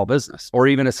successful small business or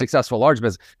even a successful large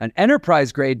business. An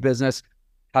enterprise grade business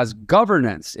has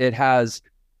governance. It has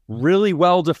really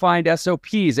well-defined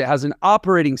SOPs. It has an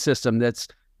operating system that's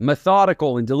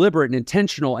methodical and deliberate and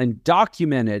intentional and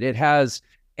documented. It has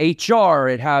HR.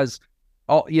 It has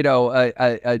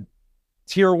a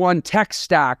tier 1 tech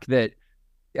stack that,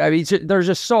 there's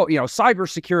just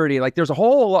cybersecurity, like there's a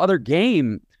whole other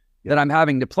game that I'm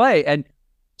having to play. And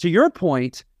to your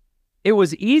point, it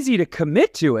was easy to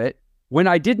commit to it when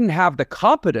I didn't have the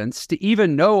competence to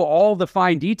even know all the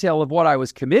fine detail of what I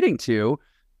was committing to,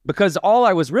 because all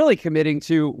I was really committing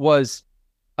to was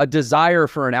a desire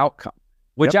for an outcome,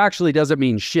 which actually doesn't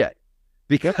mean shit,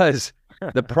 because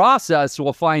the process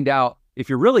will find out if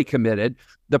you're really committed.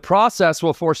 The process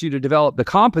will force you to develop the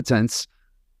competence,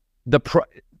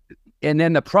 and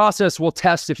then the process will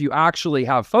test if you actually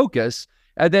have focus.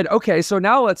 And then, okay, so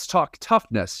now let's talk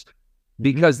toughness,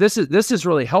 because this is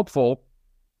really helpful.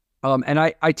 And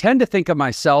I tend to think of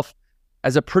myself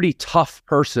as a pretty tough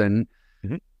person.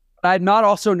 Mm-hmm. But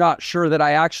I'm not sure that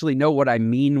I actually know what I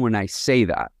mean when I say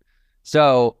that.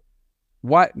 So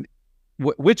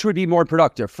which would be more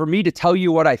productive, for me to tell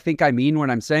you what I think I mean when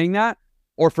I'm saying that,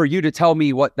 or for you to tell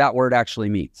me what that word actually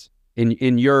means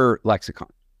in your lexicon?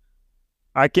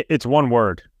 It's one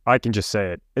word. I can just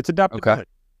say it. It's adaptability. Okay.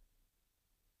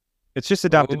 It's just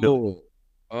adaptability.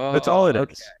 That's all it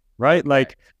Okay. is, right? Okay.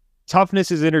 Like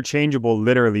toughness is interchangeable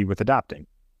literally with adapting.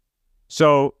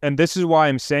 So, and this is why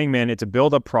I'm saying, man, it's a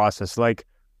build-up process. Like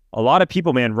a lot of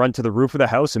people, man, run to the roof of the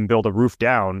house and build a roof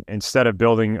down instead of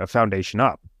building a foundation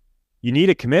up. You need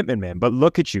a commitment, man. But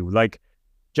look at you. Like,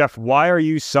 Jeff, why are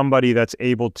you somebody that's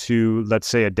able to, let's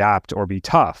say, adapt or be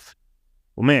tough?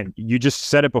 Well, man, you just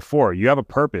said it before. You have a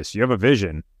purpose. You have a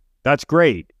vision. That's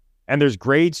great. And there's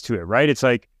grades to it, right? It's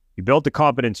like you built the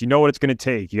competence. You know what it's going to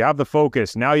take. You have the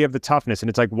focus. Now you have the toughness. And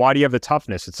it's like, why do you have the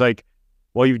toughness? It's like,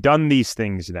 well, you've done these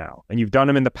things now and you've done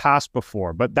them in the past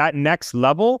before. But that next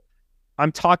level,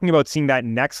 I'm talking about seeing that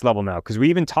next level now, because we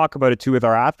even talk about it too with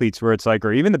our athletes where it's like,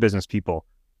 or even the business people.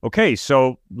 Okay,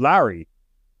 so Larry,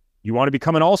 you want to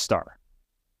become an all-star.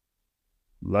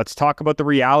 Let's talk about the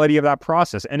reality of that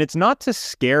process. And it's not to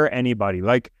scare anybody.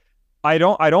 Like, I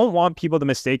don't want people to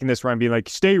mistake in this where I'm being like,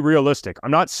 stay realistic.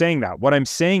 I'm not saying that. What I'm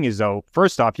saying is, though,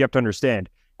 first off, you have to understand,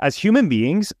 as human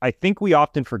beings, I think we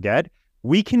often forget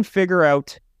we can figure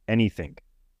out anything.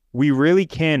 We really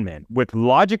can, man. With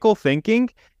logical thinking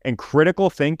and critical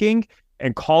thinking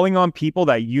and calling on people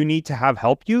that you need to have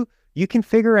help you, you can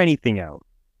figure anything out.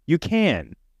 You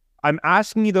can. I'm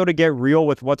asking you, though, to get real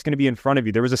with what's going to be in front of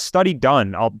you. There was a study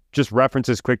done. I'll just reference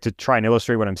this quick to try and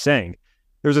illustrate what I'm saying.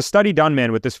 There's a study done,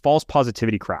 man, with this false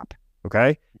positivity crap,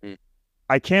 okay? Mm-hmm.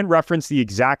 I can't reference the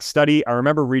exact study. I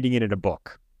remember reading it in a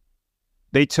book.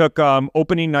 They took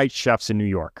opening night chefs in New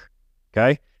York,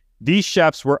 okay? These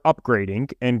chefs were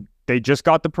upgrading, and they just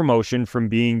got the promotion from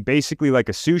being basically like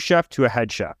a sous chef to a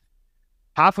head chef.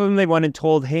 Half of them, they went and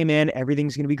told, hey, man,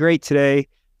 everything's going to be great today.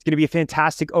 It's going to be a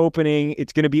fantastic opening.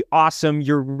 It's going to be awesome.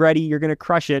 You're ready. You're going to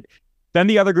crush it. Then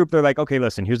the other group, they're like, okay,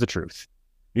 listen, here's the truth.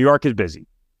 New York is busy.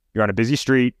 You're on a busy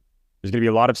street. There's going to be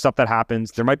a lot of stuff that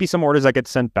happens. There might be some orders that get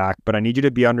sent back, but I need you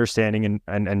to be understanding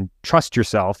and trust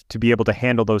yourself to be able to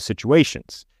handle those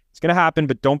situations. It's going to happen,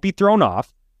 but don't be thrown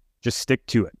off. Just stick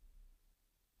to it.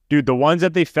 Dude, the ones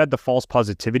that they fed the false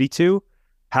positivity to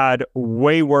had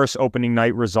way worse opening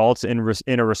night results in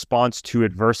a response to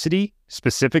adversity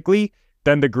specifically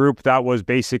than the group that was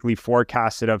basically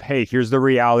forecasted of, hey, here's the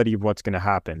reality of what's going to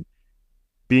happen.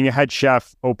 Being a head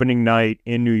chef opening night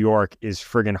in New York is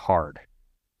friggin' hard.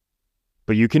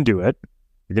 But you can do it.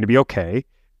 You're going to be okay.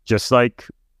 Just like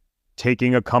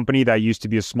taking a company that used to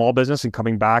be a small business and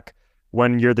coming back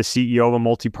when you're the CEO of a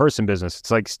multi-person business.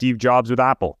 It's like Steve Jobs with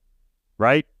Apple,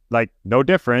 right? Like, no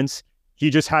difference.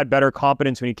 He just had better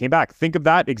competence when he came back. Think of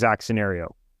that exact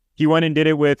scenario. He went and did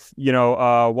it with,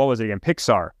 what was it again?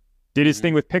 Pixar. Did his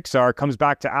thing with Pixar, comes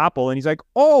back to Apple, and he's like,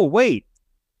 oh, wait,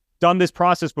 done this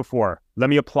process before. Let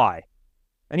me apply.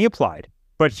 And he applied.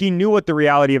 But he knew what the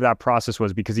reality of that process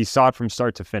was because he saw it from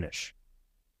start to finish.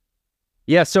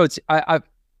 Yeah, so it's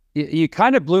you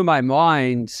kind of blew my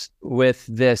mind with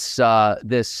this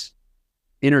this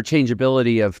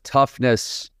interchangeability of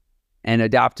toughness and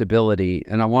adaptability,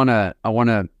 and I want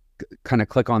to kind of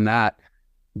click on that,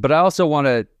 but I also want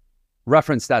to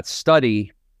reference that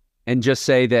study and just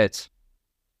say that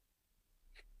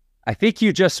I think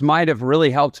you just might have really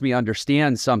helped me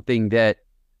understand something that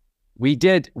we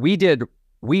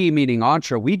meaning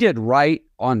Entre, we did right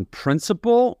on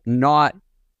principle, not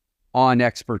on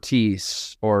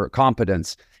expertise or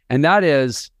competence. And that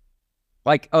is,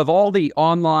 like, of all the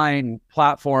online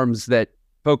platforms that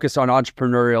focus on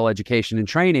entrepreneurial education and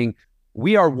training,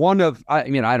 we are one of, I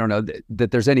mean, I don't know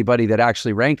that there's anybody that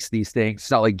actually ranks these things.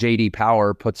 It's not like JD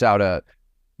Power puts out a,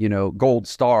 gold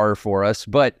star for us,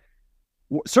 but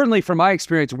certainly from my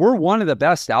experience, we're one of the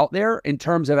best out there in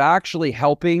terms of actually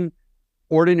helping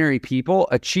ordinary people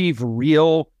achieve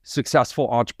real successful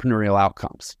entrepreneurial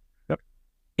outcomes. Yep.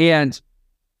 And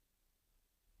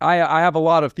I have a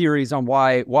lot of theories on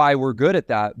why we're good at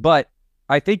that, but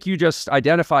I think you just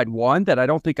identified one that I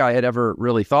don't think I had ever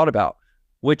really thought about,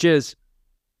 which is,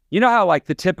 how like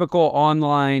the typical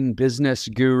online business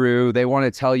guru, they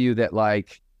want to tell you that,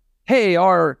 like, hey,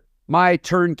 my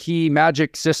turnkey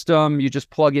magic system, you just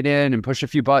plug it in and push a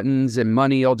few buttons and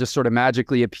money will just sort of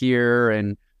magically appear.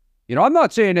 And, I'm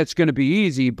not saying it's going to be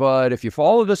easy, but if you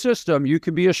follow the system, you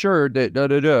can be assured that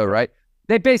right?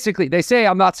 They say,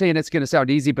 I'm not saying it's going to sound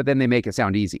easy, but then they make it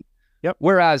sound easy. Yep.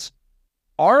 Whereas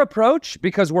our approach,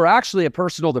 because we're actually a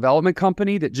personal development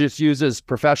company that just uses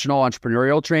professional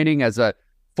entrepreneurial training as a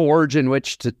forge in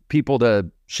which people to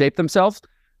shape themselves.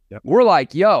 Yep. We're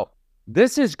like, yo,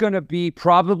 this is going to be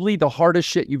probably the hardest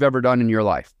shit you've ever done in your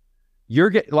life.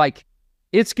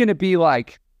 It's going to be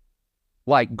like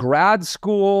grad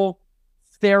school,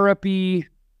 therapy,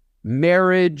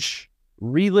 marriage,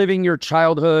 reliving your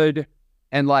childhood,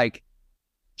 and like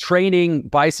training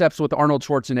biceps with Arnold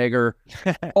Schwarzenegger,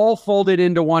 all folded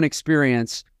into one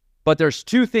experience. But there's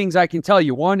two things I can tell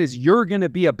you. One is you're going to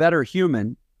be a better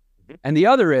human. And the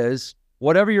other is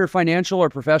whatever your financial or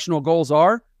professional goals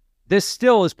are, this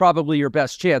still is probably your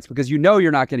best chance because you know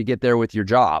you're not going to get there with your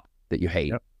job that you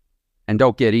hate and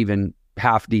don't get even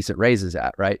half decent raises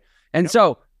at, right? And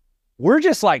so we're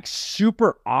just like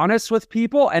super honest with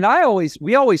people. And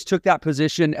we always took that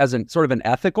position as a sort of an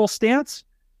ethical stance.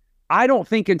 I don't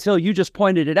think until you just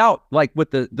pointed it out, like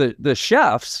with the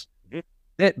chefs,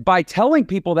 that by telling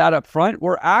people that up front,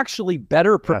 we're actually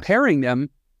better preparing them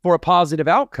for a positive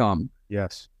outcome.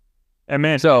 Yes. And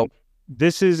man, so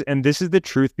this is the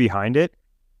truth behind it.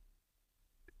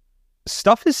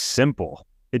 Stuff is simple.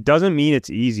 It doesn't mean it's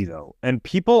easy though. And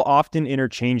people often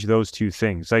interchange those two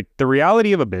things. Like the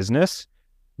reality of a business,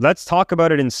 let's talk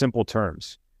about it in simple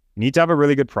terms. You need to have a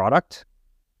really good product.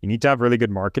 You need to have really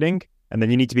good marketing. And then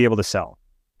you need to be able to sell.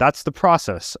 That's the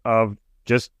process of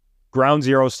just ground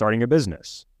zero starting a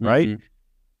business, right? Mm-hmm.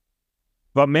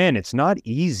 But man, it's not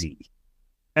easy.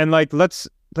 And like, let's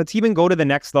even go to the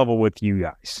next level with you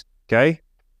guys, okay?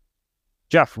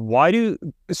 Jeff,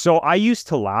 so I used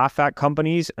to laugh at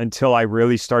companies until I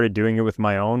really started doing it with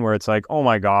my own, where it's like, oh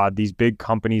my God, these big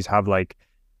companies have like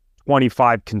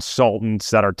 25 consultants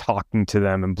that are talking to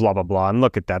them and blah, blah, blah. And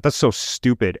look at that. That's so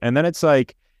stupid. And then it's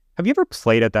like, have you ever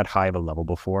played at that high of a level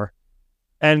before?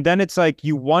 And then it's like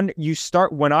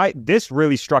this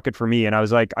really struck it for me. And I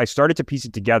was like, I started to piece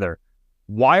it together.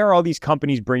 Why are all these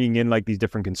companies bringing in like these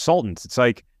different consultants? It's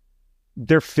like,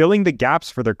 they're filling the gaps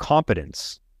for their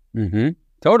competence. Mm-hmm.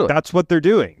 Totally. That's what they're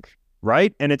doing.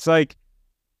 Right. And it's like,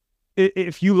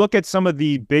 if you look at some of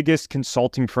the biggest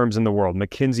consulting firms in the world,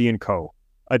 McKinsey & Co.,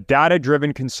 a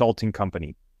data-driven consulting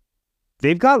company,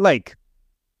 they've got like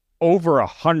over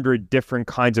 100 different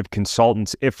kinds of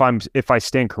consultants. If I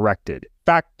stand corrected,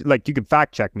 like you can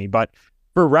fact check me, but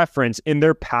for reference, in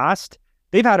their past,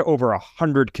 they've had over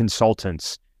 100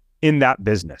 consultants in that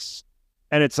business.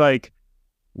 And it's like,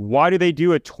 why do they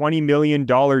do a $20 million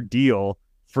deal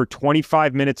for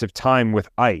 25 minutes of time with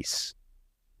ICE,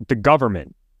 the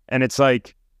government? And it's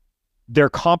like, they're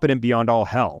competent beyond all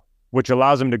hell, which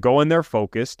allows them to go in there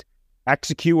focused,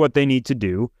 execute what they need to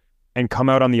do, and come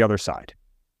out on the other side.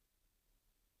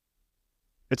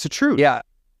 It's the truth. Yeah.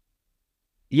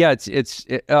 Yeah.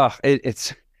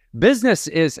 It's business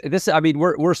is this. I mean,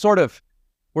 we're sort of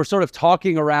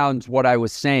talking around what I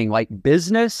was saying, like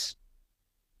business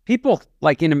people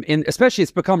like in especially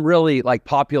it's become really like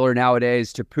popular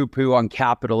nowadays to poo on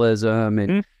capitalism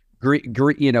and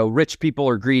rich people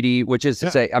are greedy, which is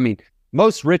to say, I mean,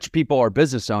 most rich people are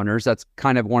business owners. That's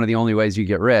kind of one of the only ways you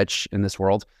get rich in this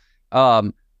world.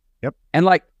 And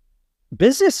like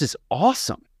business is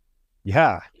awesome.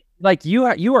 Yeah. Like you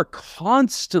are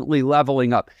constantly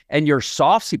leveling up, and your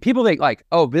people think like,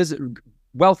 oh,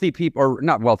 wealthy people, or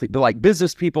not wealthy, but like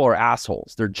business people are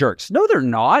assholes. They're jerks. No, they're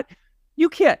not. You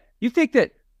think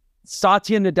that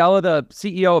Satya Nadella, the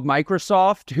CEO of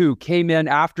Microsoft, who came in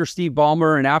after Steve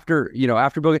Ballmer and after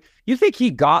Bill Gates, you think he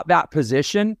got that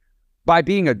position by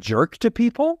being a jerk to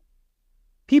people?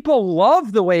 People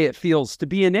love the way it feels to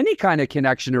be in any kind of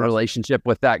connection or relationship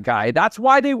with that guy. That's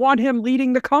why they want him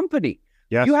leading the company.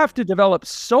 Yes. You have to develop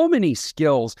so many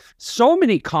skills, so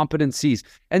many competencies,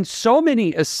 and so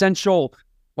many essential,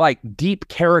 like deep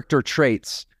character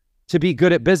traits to be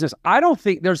good at business. I don't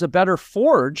think there's a better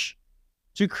forge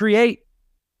to create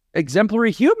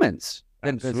exemplary humans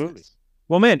than business.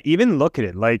 Well, man, even look at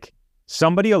it. Like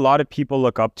somebody a lot of people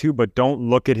look up to, but don't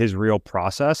look at his real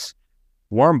process.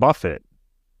 Warren Buffett.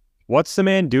 What's the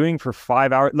man doing for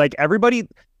 5 hours? Like everybody,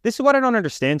 this is what I don't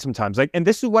understand sometimes. Like, and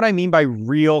this is what I mean by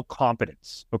real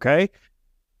competence. Okay.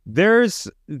 There's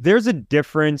a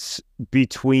difference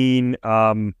between,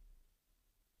 man,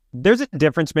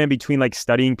 between like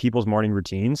studying people's morning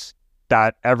routines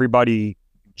that everybody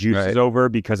juices over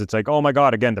because it's like, oh my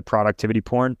God, again, the productivity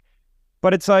porn.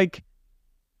 But it's like,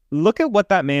 look at what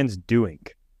that man's doing.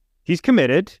 He's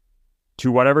committed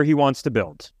to whatever he wants to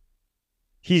build.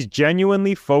 He's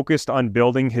genuinely focused on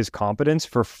building his competence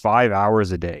for 5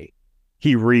 hours a day.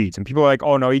 He reads, and people are like,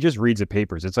 oh no, he just reads the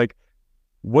papers. It's like,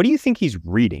 what do you think he's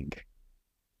reading?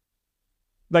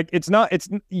 Like,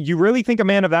 you really think a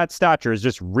man of that stature is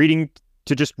just reading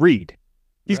to just read?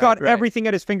 He's got everything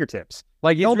at his fingertips.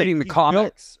 Like he's reading the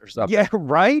comics or something. Yeah,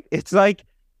 right? It's like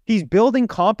he's building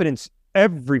competence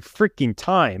every freaking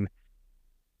time.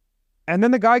 And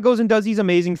then the guy goes and does these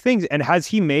amazing things. And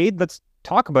let's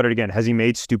talk about it again. Has he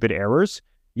made stupid errors?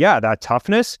 Yeah, that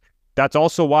toughness. That's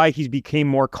also why he's became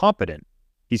more competent.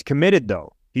 He's committed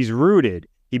though. He's rooted.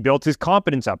 He built his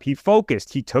competence up. He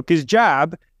focused. He took his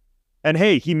jab And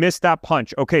hey, he missed that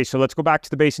punch. Okay, so let's go back to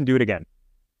the base and do it again.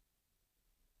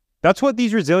 That's what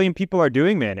these resilient people are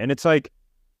doing, man. And it's like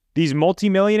these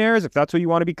multimillionaires, if that's what you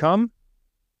want to become,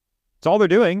 it's all they're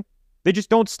doing. They just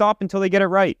don't stop until they get it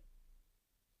right.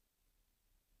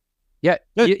 Yeah,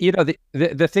 you know,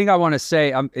 the thing I want to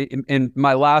say, in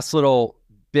my last little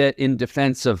bit in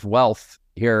defense of wealth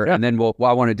here, and then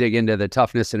I want to dig into the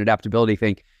toughness and adaptability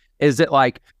thing, is that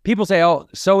like people say, oh,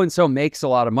 so-and-so makes a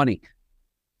lot of money.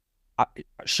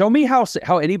 Show me how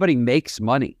anybody makes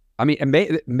money. I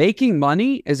mean, making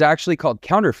money is actually called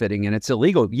counterfeiting, and it's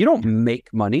illegal. You don't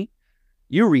make money.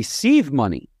 You receive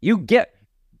money. You get,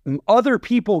 other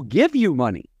people give you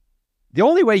money. The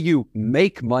only way you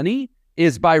make money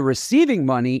is by receiving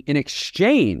money in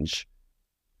exchange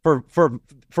for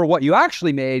what you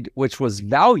actually made, which was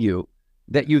value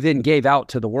that you then gave out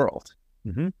to the world.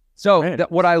 Mm-hmm. So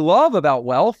what I love about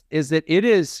wealth is that it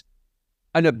is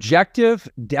an objective,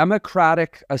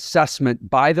 democratic assessment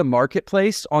by the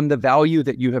marketplace on the value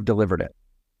that you have delivered it.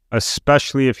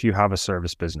 Especially if you have a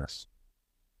service business.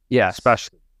 Yeah.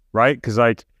 Especially, right? Because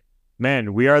like,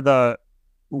 man, we are the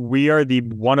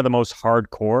one of the most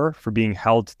hardcore for being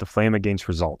held to the flame against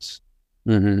results.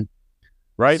 Mm-hmm.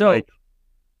 Right? So, like,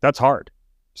 that's hard.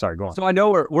 Sorry, go on. So I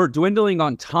know we're dwindling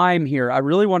on time here. I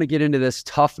really want to get into this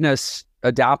toughness,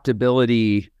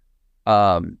 adaptability.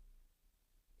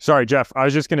 Sorry, Jeff. I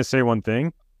was just going to say one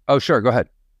thing. Oh, sure. Go ahead.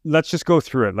 Let's just go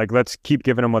through it. Like, let's keep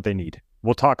giving them what they need.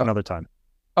 We'll talk another time.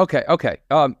 Okay.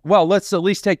 Well, let's at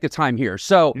least take the time here.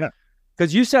 So,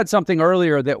 because you said something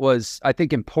earlier that was, I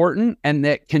think, important and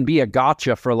that can be a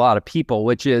gotcha for a lot of people,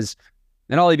 which is,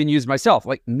 and I'll even use myself,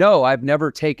 like, no, I've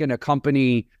never taken a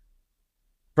company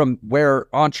from where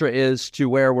Entre is to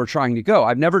where we're trying to go.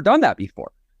 I've never done that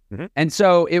before. Mm-hmm. And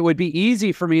so it would be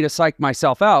easy for me to psych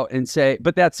myself out and say,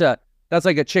 but that's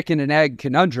like a chicken and egg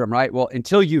conundrum, right? Well,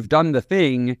 until you've done the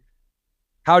thing,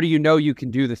 how do you know you can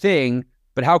do the thing?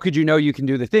 But how could you know you can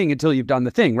do the thing until you've done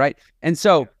the thing, right? And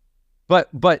so, but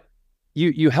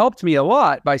you helped me a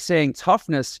lot by saying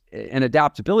toughness and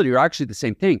adaptability are actually the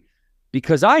same thing,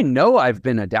 because I know I've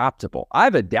been adaptable.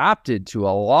 I've adapted to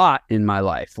a lot in my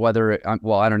life, I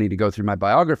don't need to go through my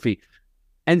biography.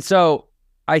 And so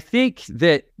I think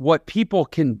that what people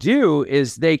can do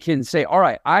is they can say, all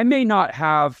right, I may not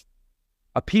have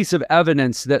a piece of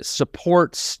evidence that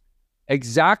supports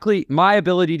exactly my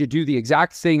ability to do the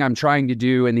exact thing I'm trying to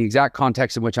do in the exact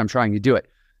context in which I'm trying to do it.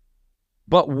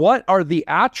 But what are the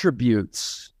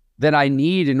attributes that I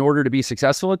need in order to be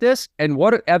successful at this? And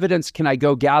what evidence can I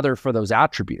go gather for those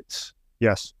attributes?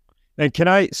 Yes. And can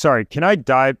I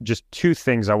dive just two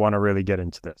things I want to really get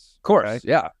into this? Of course. Right?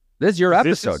 Yeah. This is your episode.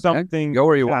 This is something, go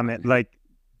where you want. Man, like,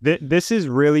 this is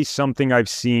really something I've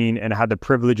seen and had the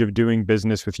privilege of doing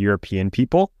business with European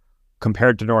people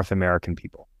compared to North American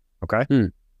people. Okay.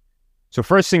 So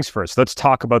first things first, let's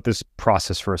talk about this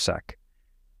process for a sec.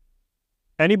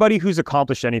 Anybody who's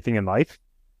accomplished anything in life,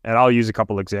 and I'll use a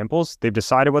couple examples, they've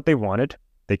decided what they wanted,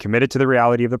 they committed to the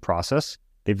reality of the process,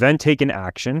 they've then taken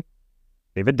action,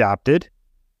 they've adapted,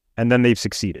 and then they've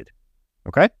succeeded.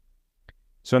 Okay.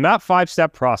 So in that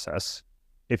 5-step process,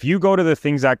 if you go to the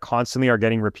things that constantly are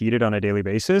getting repeated on a daily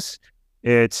basis,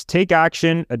 it's take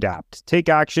action, adapt, take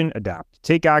action, adapt,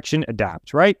 take action,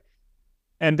 adapt, right?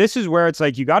 And this is where it's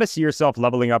like, you got to see yourself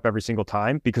leveling up every single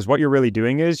time, because what you're really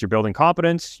doing is you're building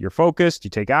competence, you're focused,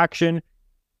 you take action,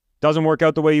 doesn't work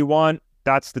out the way you want.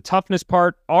 That's the toughness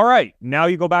part. All right, now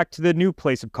you go back to the new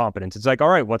place of competence. It's like, all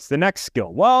right, what's the next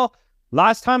skill? Well,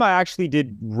 last time I actually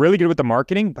did really good with the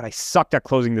marketing, but I sucked at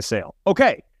closing the sale.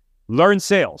 Okay, learn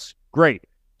sales. Great.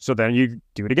 So then you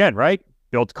do it again, right?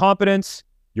 Build competence,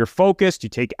 you're focused, you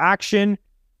take action.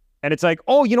 And it's like,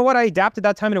 oh, you know what? I adapted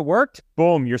that time and it worked.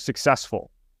 Boom, you're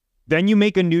successful. Then you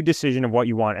make a new decision of what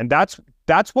you want. And that's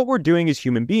what we're doing as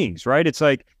human beings, right? It's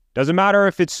like, doesn't matter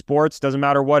if it's sports, doesn't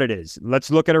matter what it is.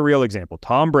 Let's look at a real example.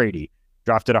 Tom Brady,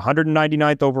 drafted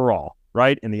 199th overall,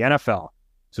 right? In the NFL.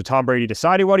 So Tom Brady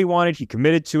decided what he wanted. He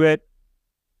committed to it.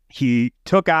 He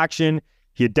took action.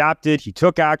 He adapted. He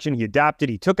took action. He adapted.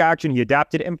 He took action. He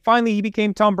adapted. And finally, he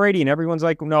became Tom Brady. And everyone's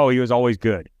like, no, he was always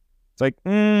good. It's like,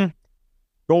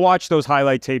 go watch those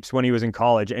highlight tapes when he was in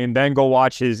college, and then go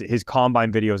watch his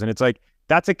combine videos. And it's like,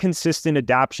 that's a consistent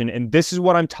adaptation. And this is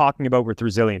what I'm talking about with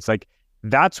resilience. Like,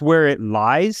 that's where it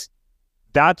lies.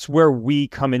 That's where we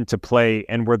come into play,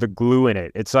 and we're the glue in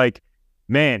it. It's like,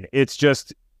 man, it's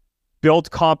just build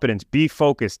competence, be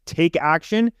focused, take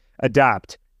action,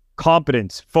 adapt.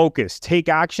 Competence, focus, take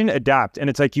action, adapt. And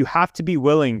it's like, you have to be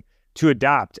willing to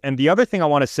adapt. And the other thing I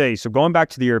want to say, so going back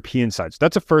to the European side, so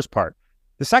that's the first part.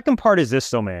 The second part is this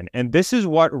though, man. And this is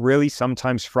what really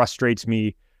sometimes frustrates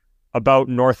me about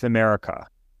North America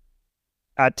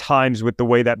at times with the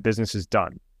way that business is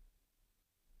done.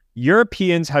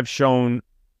 Europeans have shown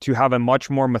to have a much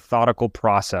more methodical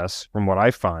process, from what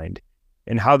I find,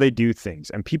 in how they do things.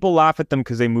 And people laugh at them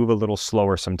because they move a little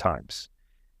slower sometimes.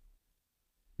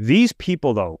 These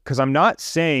people, though, because I'm not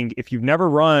saying if you've never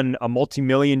run a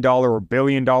multi-million-dollar or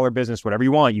billion-dollar business, whatever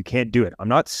you want, you can't do it. I'm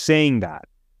not saying that.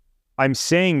 I'm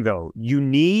saying, though, you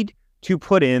need to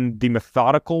put in the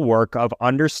methodical work of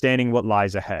understanding what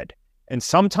lies ahead. And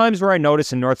sometimes where I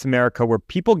notice in North America where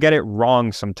people get it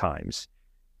wrong sometimes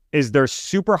is they're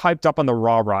super hyped up on the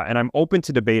rah-rah, and I'm open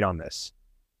to debate on this.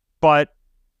 But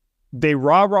they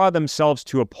rah-rah themselves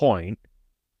to a point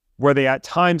where they at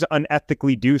times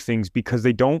unethically do things because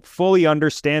they don't fully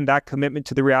understand that commitment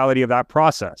to the reality of that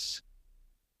process.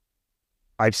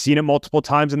 I've seen it multiple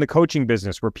times in the coaching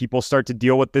business where people start to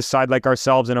deal with this side like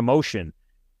ourselves in emotion.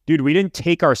 Dude, we didn't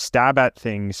take our stab at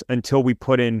things until we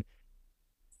put in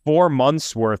 4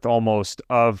 months worth almost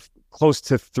of close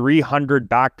to 300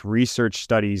 backed research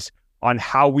studies on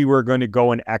how we were going to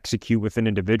go and execute with an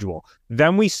individual.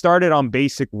 Then we started on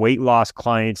basic weight loss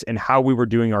clients and how we were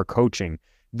doing our coaching.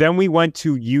 Then we went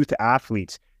to youth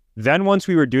athletes. Then once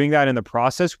we were doing that in the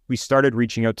process, we started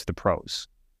reaching out to the pros.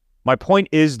 My point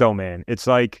is, though, man, it's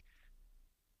like,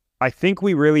 I think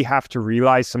we really have to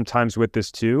realize sometimes with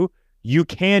this too, you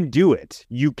can do it.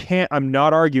 You can't, I'm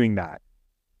not arguing that,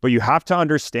 but you have to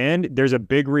understand there's a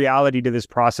big reality to this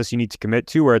process you need to commit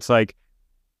to where it's like,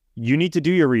 you need to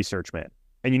do your research, man,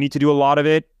 and you need to do a lot of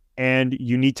it, and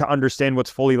you need to understand what's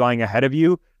fully lying ahead of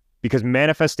you, because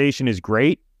manifestation is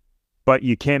great, but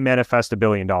you can't manifest $1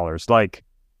 billion. Like,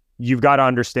 you've got to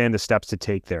understand the steps to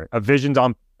take there.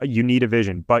 You need a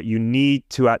vision, but you need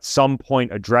to at some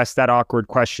point address that awkward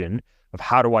question of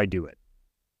how do I do it?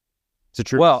 Is it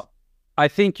true? Well, I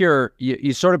think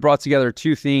you sort of brought together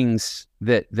two things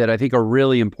that I think are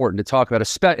really important to talk about,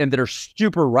 and that are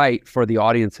super right for the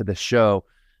audience of this show.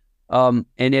 And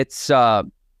it's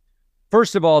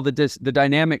first of all the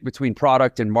dynamic between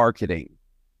product and marketing.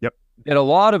 Yep. And a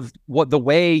lot of what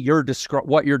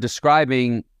you're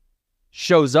describing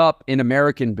shows up in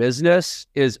American business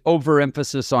is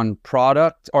overemphasis on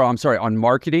on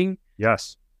marketing.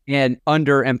 Yes. And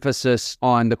underemphasis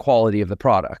on the quality of the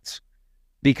product.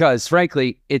 Because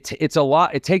frankly, it takes a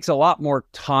lot more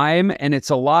time, and it's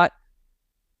not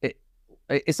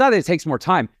that it takes more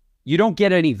time. You don't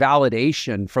get any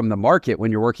validation from the market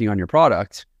when you're working on your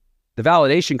product. The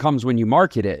validation comes when you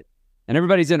market it. And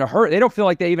everybody's in a hurry. They don't feel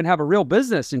like they even have a real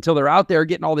business until they're out there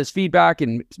getting all this feedback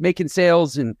and making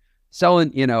sales and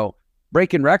selling,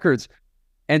 breaking records.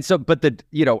 And so, but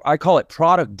I call it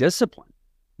product discipline.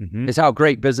 Mm-hmm. Is how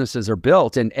great businesses are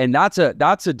built. And that's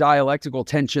a dialectical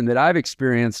tension that I've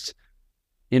experienced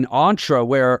in Entre,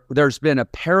 where there's been a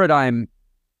paradigm.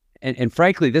 And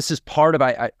frankly, this is part of,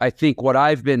 I think, what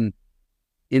I've been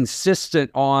insistent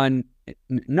on,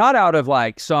 not out of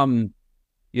like some,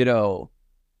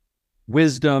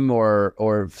 wisdom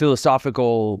or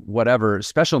philosophical whatever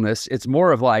specialness. It's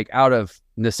more of like out of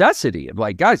necessity of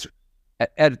like, guys,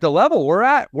 at the level we're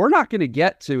at, we're not going to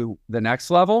get to the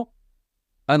next level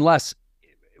unless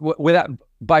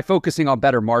by focusing on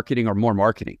better marketing or more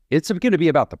marketing. It's going to be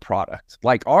about the product.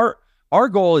 Like our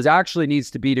goal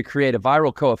needs to be to create a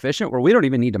viral coefficient where we don't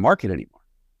even need to market anymore.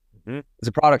 Mm-hmm. Because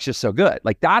the product's just so good.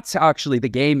 Like that's actually the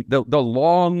game, the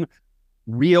long,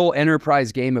 real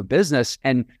enterprise game of business.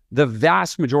 And the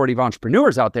vast majority of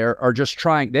entrepreneurs out there are just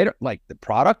trying, they don't like the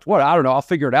product. What? I don't know. I'll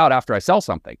figure it out after I sell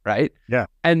something. Right. Yeah.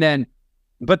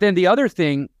 But then the other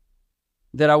thing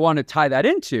that I want to tie that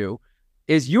into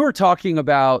is you were talking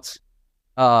about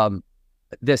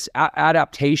this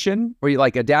adaptation where you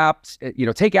like adapt,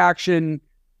 take action,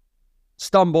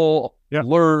 stumble,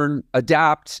 learn,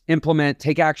 adapt, implement,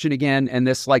 take action again, and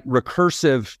this like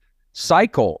recursive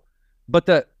cycle. But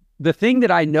the thing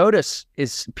that I notice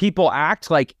is people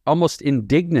act like almost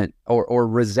indignant or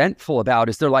resentful about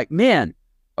is they're like, man,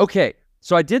 okay,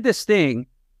 so I did this thing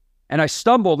and I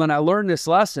stumbled and I learned this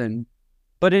lesson,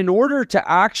 but in order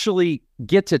to actually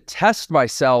get to test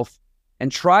myself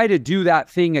and try to do that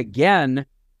thing again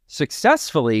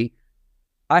successfully,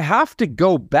 I have to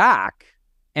go back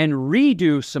and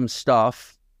redo some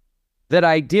stuff that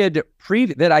I did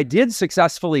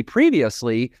successfully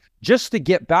previously, just to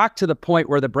get back to the point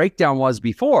where the breakdown was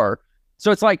before.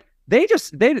 So it's like they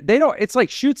don't, it's like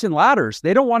chutes and ladders.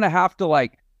 They don't want to have to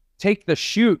like take the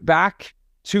chute back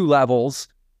 2 levels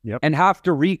and have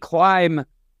to reclimb.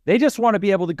 They just want to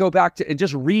be able to go back to and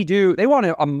just redo. They want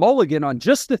a mulligan on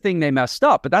just the thing they messed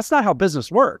up, but that's not how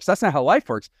business works. That's not how life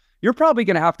works. You're probably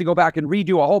going to have to go back and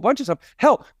redo a whole bunch of stuff.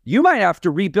 Hell, you might have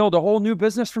to rebuild a whole new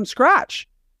business from scratch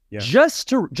just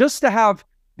to have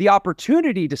the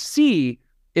opportunity to see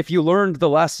if you learned the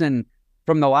lesson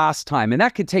from the last time. And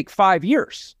that could take 5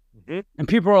 years. And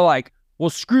people are like, well,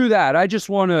 screw that. I just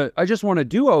want to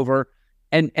do over.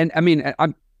 And I mean,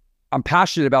 I'm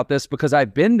passionate about this because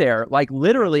I've been there. Like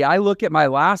literally, I look at my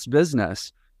last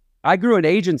business. I grew an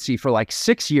agency for like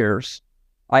 6 years.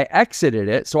 I exited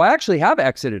it. So I actually have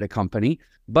exited a company,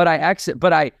 but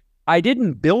I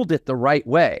didn't build it the right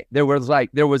way. There was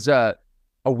a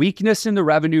weakness in the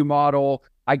revenue model.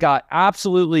 I got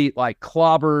absolutely like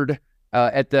clobbered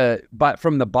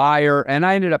from the buyer, and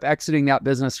I ended up exiting that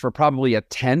business for probably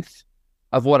 1/10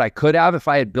 of what I could have if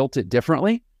I had built it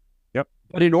differently. Yep.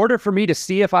 But in order for me to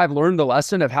see if I've learned the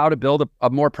lesson of how to build a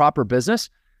more proper business,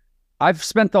 I've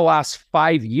spent the last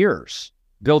 5 years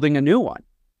building a new one.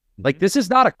 Like this is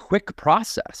not a quick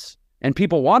process, and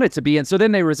people want it to be. And so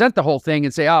then they resent the whole thing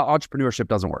and say, oh, entrepreneurship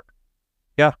doesn't work.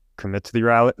 Yeah. Commit to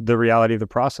the reality of the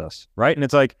process. Right. And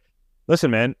it's like,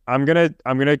 listen, man, I'm going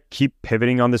to keep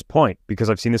pivoting on this point because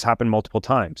I've seen this happen multiple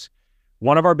times.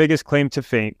 One of our biggest claims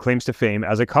to fame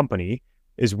as a company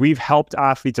is we've helped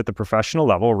athletes at the professional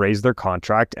level raise their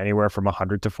contract anywhere from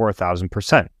 100 to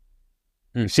 4,000%.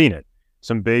 We've seen it.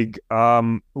 Some big,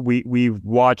 we've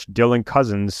watched Dylan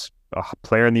Cousins, a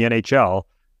player in the NHL,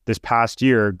 this past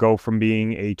year go from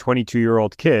being a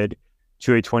 22-year-old kid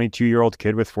to a 22-year-old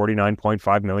kid with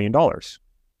 $49.5 million.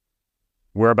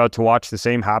 We're about to watch the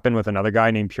same happen with another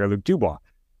guy named Pierre-Luc Dubois.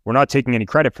 We're not taking any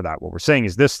credit for that. What we're saying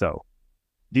is this, though.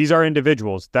 These are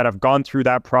individuals that have gone through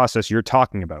that process you're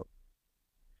talking about.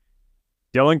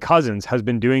 Dylan Cousins has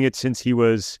been doing it since he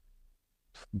was,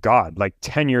 like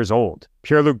 10 years old.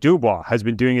 Pierre-Luc Dubois has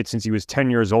been doing it since he was 10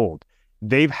 years old.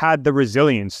 They've had the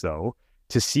resilience, though,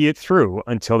 to see it through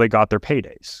until they got their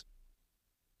paydays.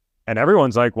 And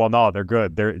everyone's like, well, no, they're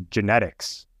good. They're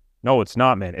genetics. No, it's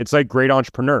not, man. It's like great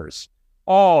entrepreneurs.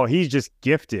 Oh, he's just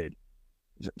gifted.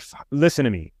 Listen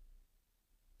to me.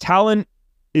 Talent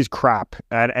is crap.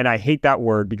 And I hate that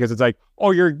word because it's like,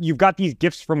 oh, you've got these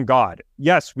gifts from God.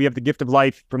 Yes, we have the gift of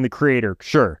life from the creator.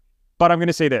 Sure. But I'm going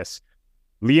to say this.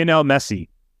 Lionel Messi.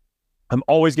 I'm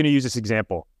always going to use this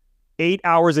example. 8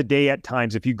 hours a day at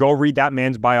times, if you go read that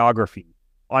man's biography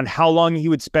on how long he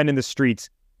would spend in the streets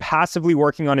passively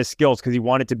working on his skills because he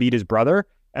wanted to beat his brother.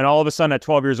 And all of a sudden at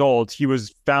 12 years old, he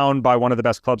was found by one of the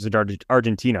best clubs in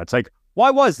Argentina. It's like, why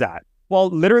was that? Well,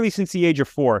 literally since the age of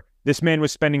 4, this man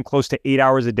was spending close to 8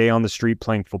 hours a day on the street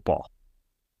playing football.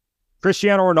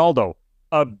 Cristiano Ronaldo,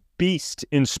 a beast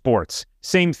in sports.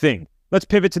 Same thing. Let's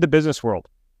pivot to the business world.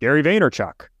 Gary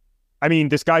Vaynerchuk. I mean,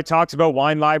 this guy talks about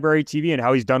Wine Library TV and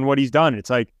how he's done what he's done. It's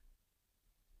like,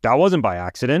 that wasn't by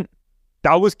accident.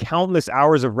 That was countless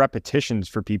hours of repetitions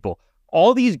for people.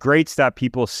 All these greats that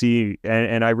people see,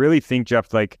 and I really think,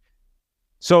 Jeff, like,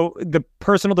 so the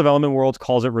personal development world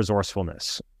calls it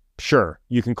resourcefulness. Sure,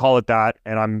 you can call it that,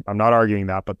 and I'm not arguing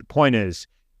that, but the point is,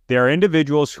 there are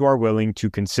individuals who are willing to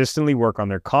consistently work on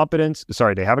their competence.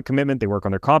 Sorry, they have a commitment, they work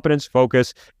on their competence,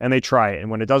 focus, and they try it. And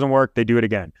when it doesn't work, they do it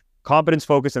again. Competence,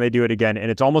 focus, and they do it again.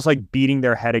 And it's almost like beating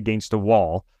their head against a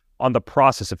wall on the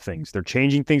process of things. They're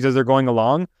changing things as they're going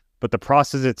along, but the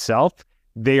process itself,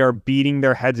 they are beating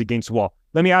their heads against the wall.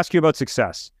 Let me ask you about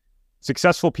success.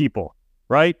 Successful people,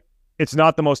 right? It's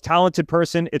not the most talented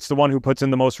person. It's the one who puts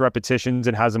in the most repetitions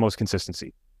and has the most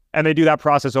consistency. And they do that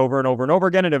process over and over and over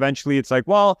again. And eventually it's like,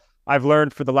 well, I've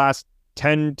learned for the last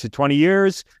 10 to 20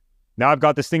 years. Now I've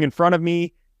got this thing in front of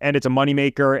me and it's a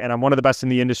moneymaker and I'm one of the best in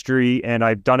the industry. And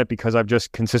I've done it because I've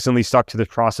just consistently stuck to the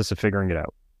process of figuring it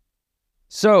out.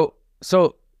 So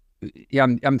yeah,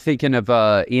 I'm thinking of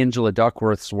Angela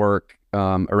Duckworth's work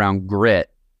around grit.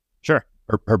 Sure.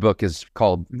 Her book is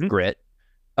called Grit.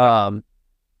 And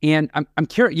I'm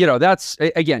curious, that's,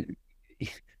 again,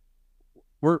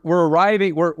 we're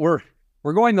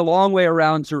going the long way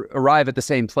around to arrive at the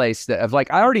same place that of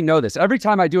like, I already know this. Every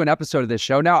time I do an episode of this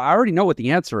show now, I already know what the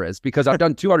answer is because I've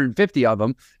done 250 of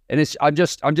them. And I'm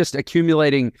just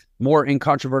accumulating more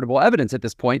incontrovertible evidence at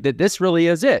this point that this really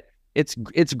is it. It's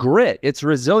grit, it's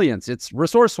resilience, it's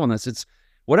resourcefulness, it's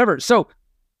whatever. So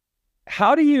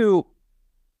how do you,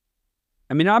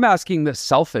 I'm asking this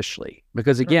selfishly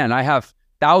because again, I have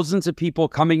thousands of people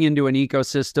coming into an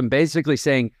ecosystem basically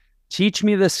saying, teach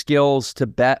me the skills to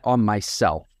bet on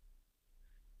myself.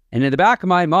 And in the back of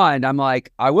my mind, I'm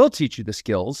like, I will teach you the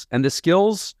skills. And the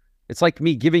skills, it's like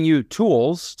me giving you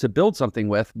tools to build something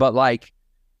with, but like,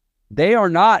 they are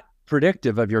not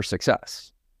predictive of your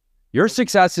success. Your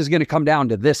success is going to come down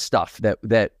to this stuff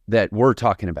that we're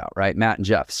talking about, right? Matt and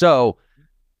Jeff. So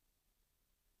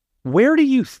where do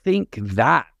you think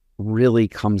that really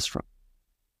comes from?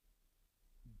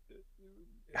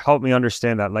 help me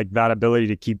understand that, like that ability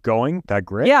to keep going, that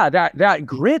grit. Yeah, that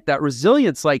grit, that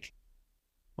resilience, like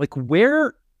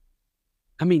where,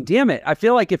 I mean, damn it. I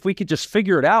feel like if we could just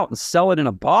figure it out and sell it in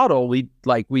a bottle,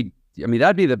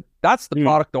 that's the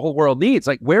product the whole world needs.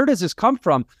 Like, where does this come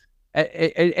from?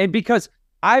 And because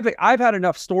I've had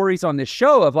enough stories on this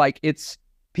show of like, it's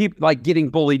people like getting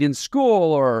bullied in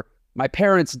school, or my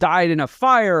parents died in a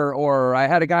fire, or I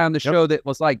had a guy on the show that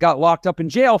was like, got locked up in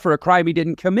jail for a crime he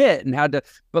didn't commit and had to,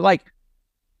 but like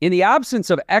in the absence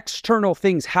of external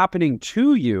things happening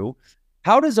to you,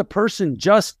 how does a person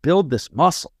just build this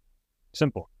muscle?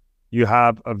 Simple. You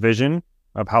have a vision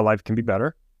of how life can be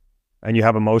better, and you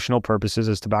have emotional purposes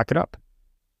as to back it up.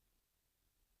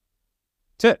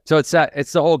 That's it. So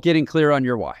it's the whole getting clear on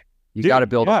your why. You got to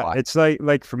build a why. It's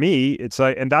like for me, it's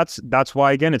like, and that's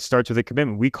why, again, it starts with a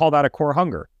commitment. We call that a core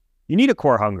hunger. You need a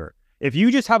core hunger. If you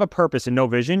just have a purpose and no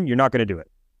vision, you're not going to do it.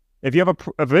 If you have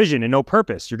a vision and no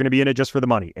purpose, you're going to be in it just for the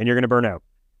money, and you're going to burn out.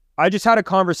 I just had a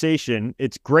conversation.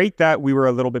 It's great that we were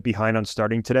a little bit behind on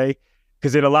starting today,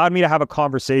 because it allowed me to have a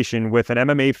conversation with an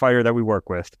MMA fighter that we work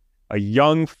with, a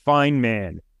young, fine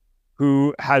man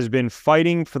who has been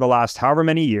fighting for the last however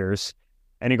many years.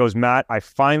 And he goes, Matt, I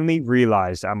finally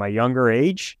realized at my younger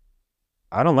age,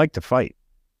 I don't like to fight.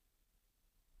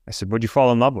 I said, what'd you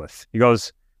fall in love with? He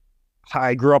goes,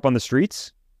 I grew up on the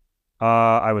streets.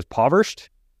 I was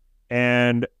impoverished,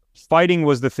 and fighting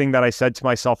was the thing that I said to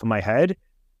myself in my head,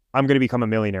 I'm going to become a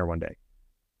millionaire one day.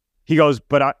 He goes,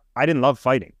 but I didn't love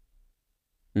fighting.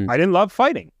 I didn't love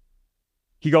fighting.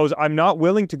 He goes, I'm not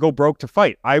willing to go broke to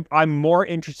fight. I'm more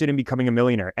interested in becoming a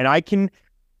millionaire. And I can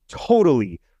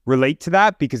totally relate to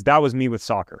that, because that was me with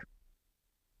soccer,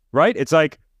 right? It's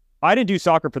like, I didn't do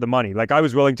soccer for the money. Like, I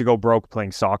was willing to go broke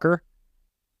playing soccer.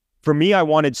 For me, I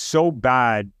wanted so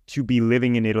bad to be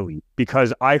living in Italy,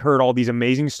 because I heard all these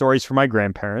amazing stories from my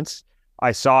grandparents.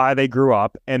 I saw how they grew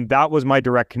up, and that was my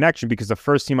direct connection, because the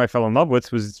first team I fell in love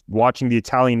with was watching the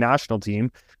Italian national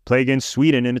team play against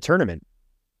Sweden in a tournament.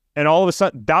 And all of a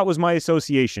sudden, that was my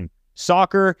association.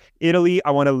 Soccer, Italy,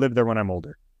 I want to live there when I'm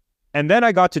older. And then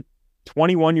I got to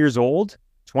 21 years old,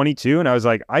 22, and I was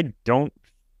like, I don't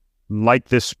like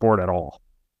this sport at all.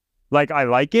 Like, I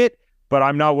like it, but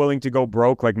I'm not willing to go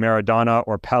broke like Maradona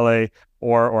or Pele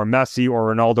or Messi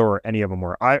or Ronaldo or any of them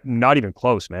were. I'm not even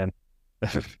close, man.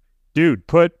 Dude,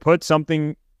 put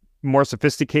something more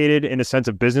sophisticated in a sense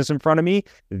of business in front of me.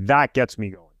 That gets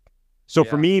me going. So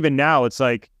for me, even now, it's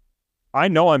like, I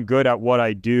know I'm good at what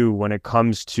I do when it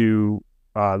comes to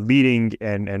leading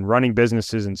and running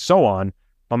businesses and so on.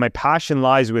 But my passion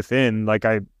lies within, like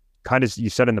you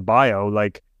said in the bio,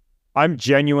 like, I'm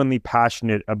genuinely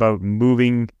passionate about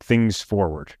moving things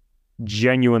forward.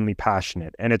 Genuinely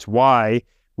passionate. And it's why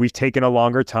we've taken a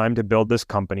longer time to build this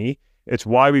company. It's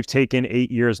why we've taken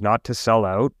 8 years not to sell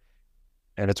out.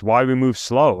 And it's why we move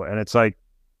slow. And it's like,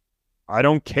 I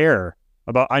don't care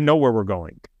about, I know where we're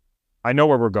going. I know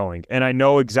where we're going. And I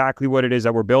know exactly what it is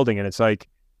that we're building. And it's like,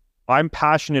 I'm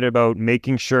passionate about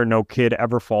making sure no kid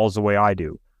ever falls the way I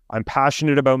do. I'm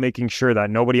passionate about making sure that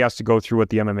nobody has to go through what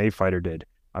the MMA fighter did.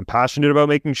 I'm passionate about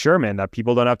making sure, man, that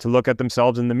people don't have to look at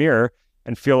themselves in the mirror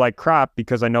and feel like crap,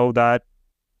 because I know that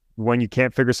when you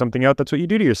can't figure something out, that's what you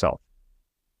do to yourself.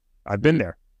 I've been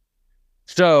there.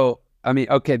 So, I mean,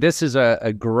 okay, this is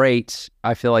a great,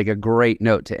 I feel like a great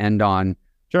note to end on.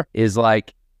 Sure. Is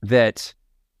like that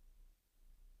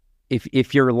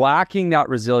if you're lacking that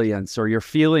resilience, or you're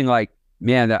feeling like,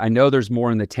 man, I know there's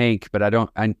more in the tank, but I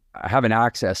haven't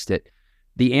accessed it.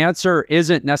 The answer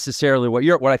isn't necessarily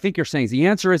what I think you're saying is the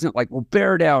answer isn't like, well,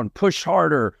 bear down, push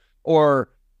harder, or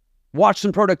watch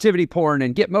some productivity porn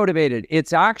and get motivated.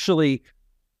 It's actually,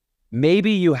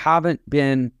 maybe you haven't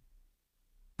been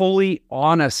fully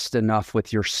honest enough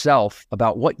with yourself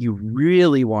about what you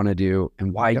really want to do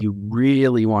and why you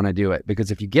really want to do it. Because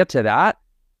if you get to that,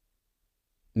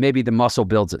 maybe the muscle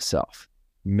builds itself.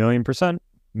 1,000,000%.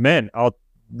 Man,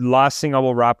 last thing I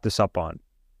will wrap this up on.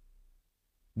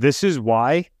 This is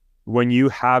why when you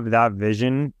have that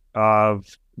vision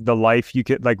of the life you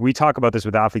could, like, we talk about this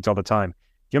with athletes all the time.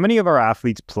 Do you know how many of our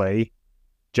athletes play,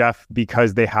 Jeff,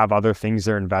 because they have other things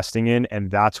they're investing in,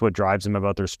 and that's what drives them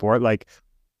about their sport? Like,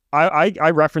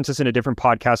 I referenced this in a different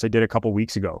podcast I did a couple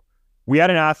weeks ago. We had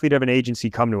an athlete of an agency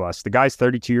come to us. The guy's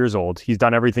 32 years old. He's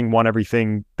done everything, won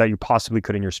everything that you possibly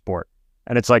could in your sport.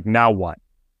 And it's like, now what?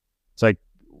 It's like,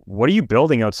 what are you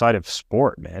building outside of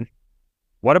sport, man?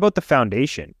 What about the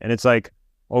foundation? And it's like,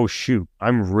 oh, shoot,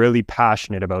 I'm really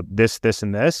passionate about this,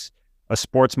 and this. A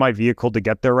sport's my vehicle to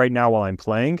get there right now while I'm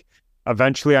playing.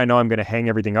 Eventually, I know I'm going to hang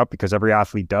everything up because every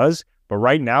athlete does. But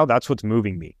right now, that's what's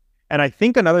moving me. And I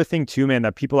think another thing too, man,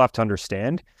 that people have to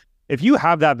understand if you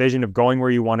have that vision of going where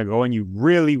you want to go and you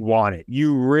really want it,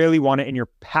 and you're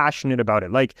passionate about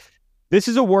it. Like, this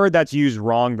is a word that's used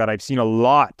wrong that I've seen a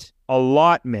lot,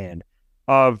 man,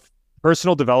 of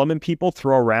personal development people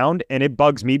throw around, and it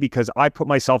bugs me because I put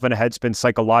myself in a headspin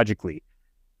psychologically.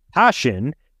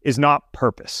 Passion is not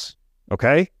purpose,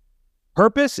 okay?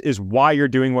 Purpose is why you're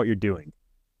doing what you're doing.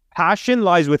 Passion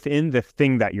lies within the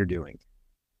thing that you're doing.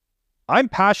 I'm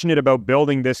passionate about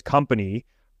building this company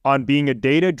on being a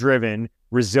data-driven,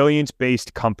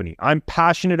 resilience-based company. I'm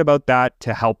passionate about that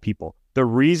to help people. The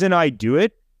reason I do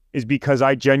it is because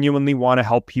I genuinely want to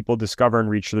help people discover and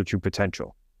reach their true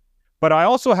potential. But I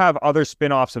also have other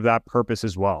spin-offs of that purpose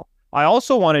as well. I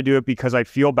also want to do it because I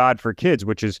feel bad for kids,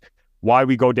 which is why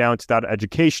we go down to that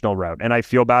educational route. And I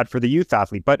feel bad for the youth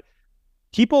athlete. But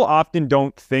people often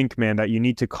don't think, man, that you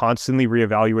need to constantly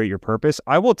reevaluate your purpose.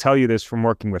 I will tell you this from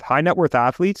working with high net worth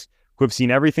athletes who have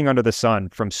seen everything under the sun,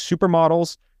 from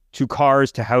supermodels to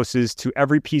cars to houses to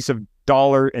every piece of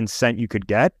dollar and cent you could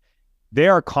get. They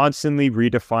are constantly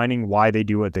redefining why they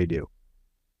do what they do.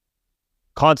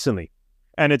 Constantly.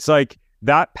 And it's like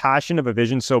that passion of a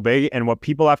vision so big. And what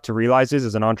people have to realize is,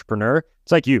 as an entrepreneur,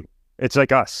 it's like you. It's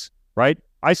like us, right?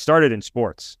 I started in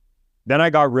sports. Then I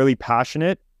got really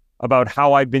passionate about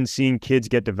how I've been seeing kids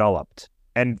get developed.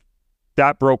 And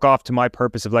that broke off to my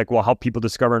purpose of like, well, help people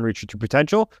discover and reach their true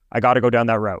potential. I got to go down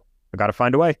that route. I got to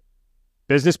find a way.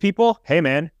 Business people, hey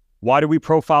man, why do we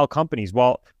profile companies?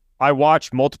 Well, I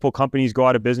watched multiple companies go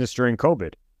out of business during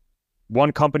COVID.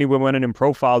 One company we went in and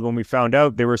profiled when we found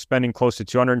out they were spending close to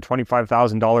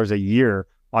 $225,000 a year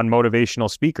on motivational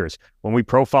speakers. When we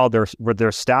profiled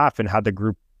their staff and had the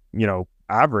group,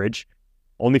 average,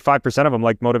 only 5% of them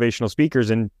liked motivational speakers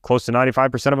and close to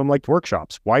 95% of them liked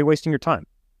workshops. Why are you wasting your time?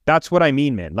 That's what I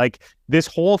mean, man. Like, this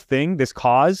whole thing, this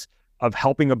cause of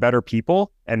helping a better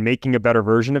people and making a better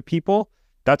version of people,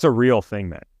 that's a real thing,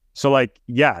 man. So like,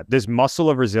 yeah, this muscle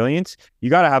of resilience,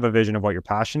 you got to have a vision of what you're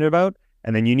passionate about.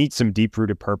 And then you need some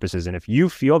deep-rooted purposes. And if you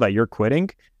feel that you're quitting,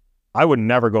 I would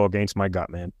never go against my gut,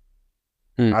 man.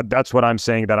 That's what I'm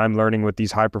saying that I'm learning with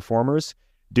these high performers.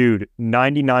 Dude,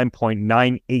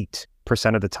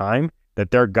 99.98% of the time that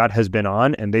their gut has been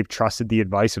on and they've trusted the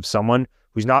advice of someone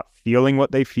who's not feeling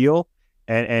what they feel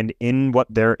and in what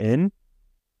they're in,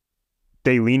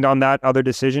 they leaned on that other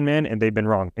decision, man, and they've been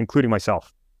wrong, including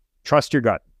myself. Trust your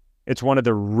gut. It's one of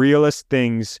the realest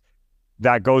things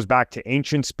that goes back to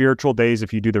ancient spiritual days.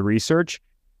 If you do the research,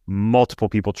 multiple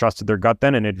people trusted their gut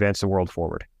then and advanced the world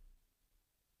forward.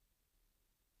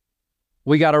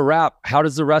 We got to wrap. How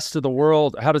does the rest of the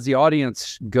world, how does the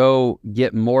audience go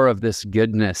get more of this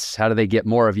goodness? How do they get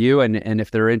more of you? And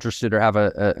if they're interested or have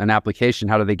an application,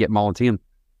 how do they get Molliteum?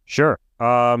 Sure.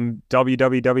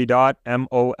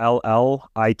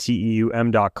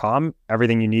 www.molliteum.com.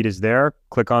 Everything you need is there.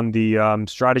 Click on the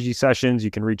strategy sessions.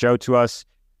 You can reach out to us.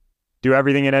 Do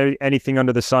everything and anything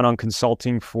under the sun on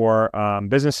consulting for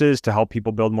businesses to help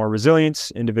people build more resilience,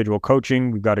 individual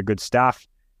coaching. We've got a good staff.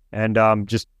 And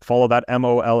just follow that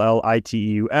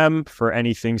MOLLITEUM for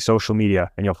anything social media,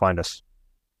 and you'll find us.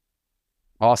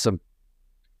 Awesome.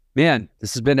 Man,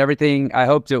 this has been everything I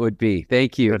hoped it would be.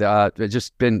 Thank you. It's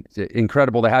just been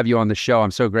incredible to have you on the show.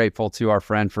 I'm so grateful to our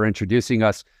friend for introducing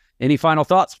us. Any final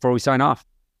thoughts before we sign off?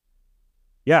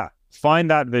 Yeah,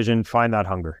 find that vision, find that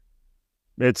hunger.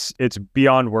 It's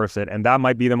beyond worth it. And that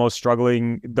might be the most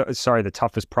the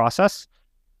toughest process.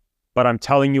 But I'm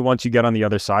telling you, once you get on the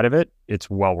other side of it, it's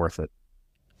well worth it.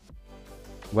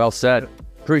 Well said.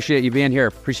 Appreciate you being here.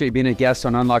 Appreciate you being a guest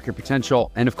on Unlock Your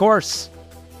Potential. And of course,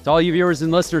 to all you viewers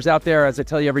and listeners out there, as I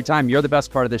tell you every time, you're the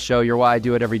best part of this show. You're why I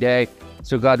do it every day.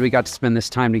 So glad we got to spend this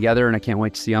time together, and I can't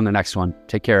wait to see you on the next one.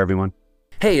 Take care, everyone.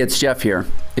 Hey, it's Jeff here.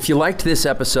 If you liked this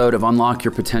episode of Unlock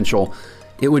Your Potential,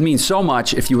 it would mean so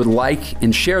much if you would like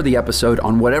and share the episode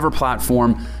on whatever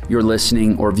platform you're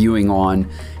listening or viewing on.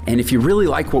 And if you really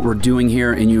like what we're doing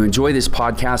here and you enjoy this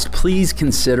podcast, please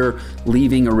consider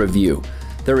leaving a review.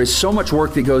 There is so much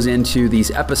work that goes into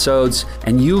these episodes,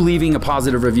 and you leaving a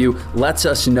positive review lets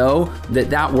us know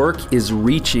that that work is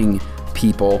reaching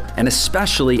people, and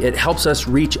especially it helps us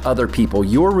reach other people.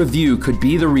 Your review could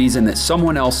be the reason that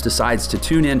someone else decides to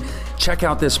tune in, check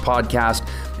out this podcast,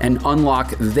 and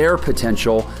unlock their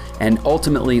potential and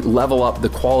ultimately level up the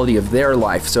quality of their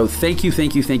life. So thank you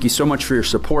so much for your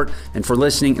support and for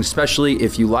listening, and especially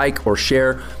if you like or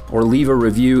share or leave a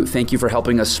review. Thank you for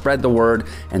helping us spread the word,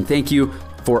 and thank you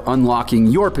for unlocking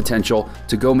your potential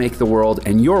to go make the world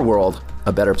and your world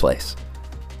a better place.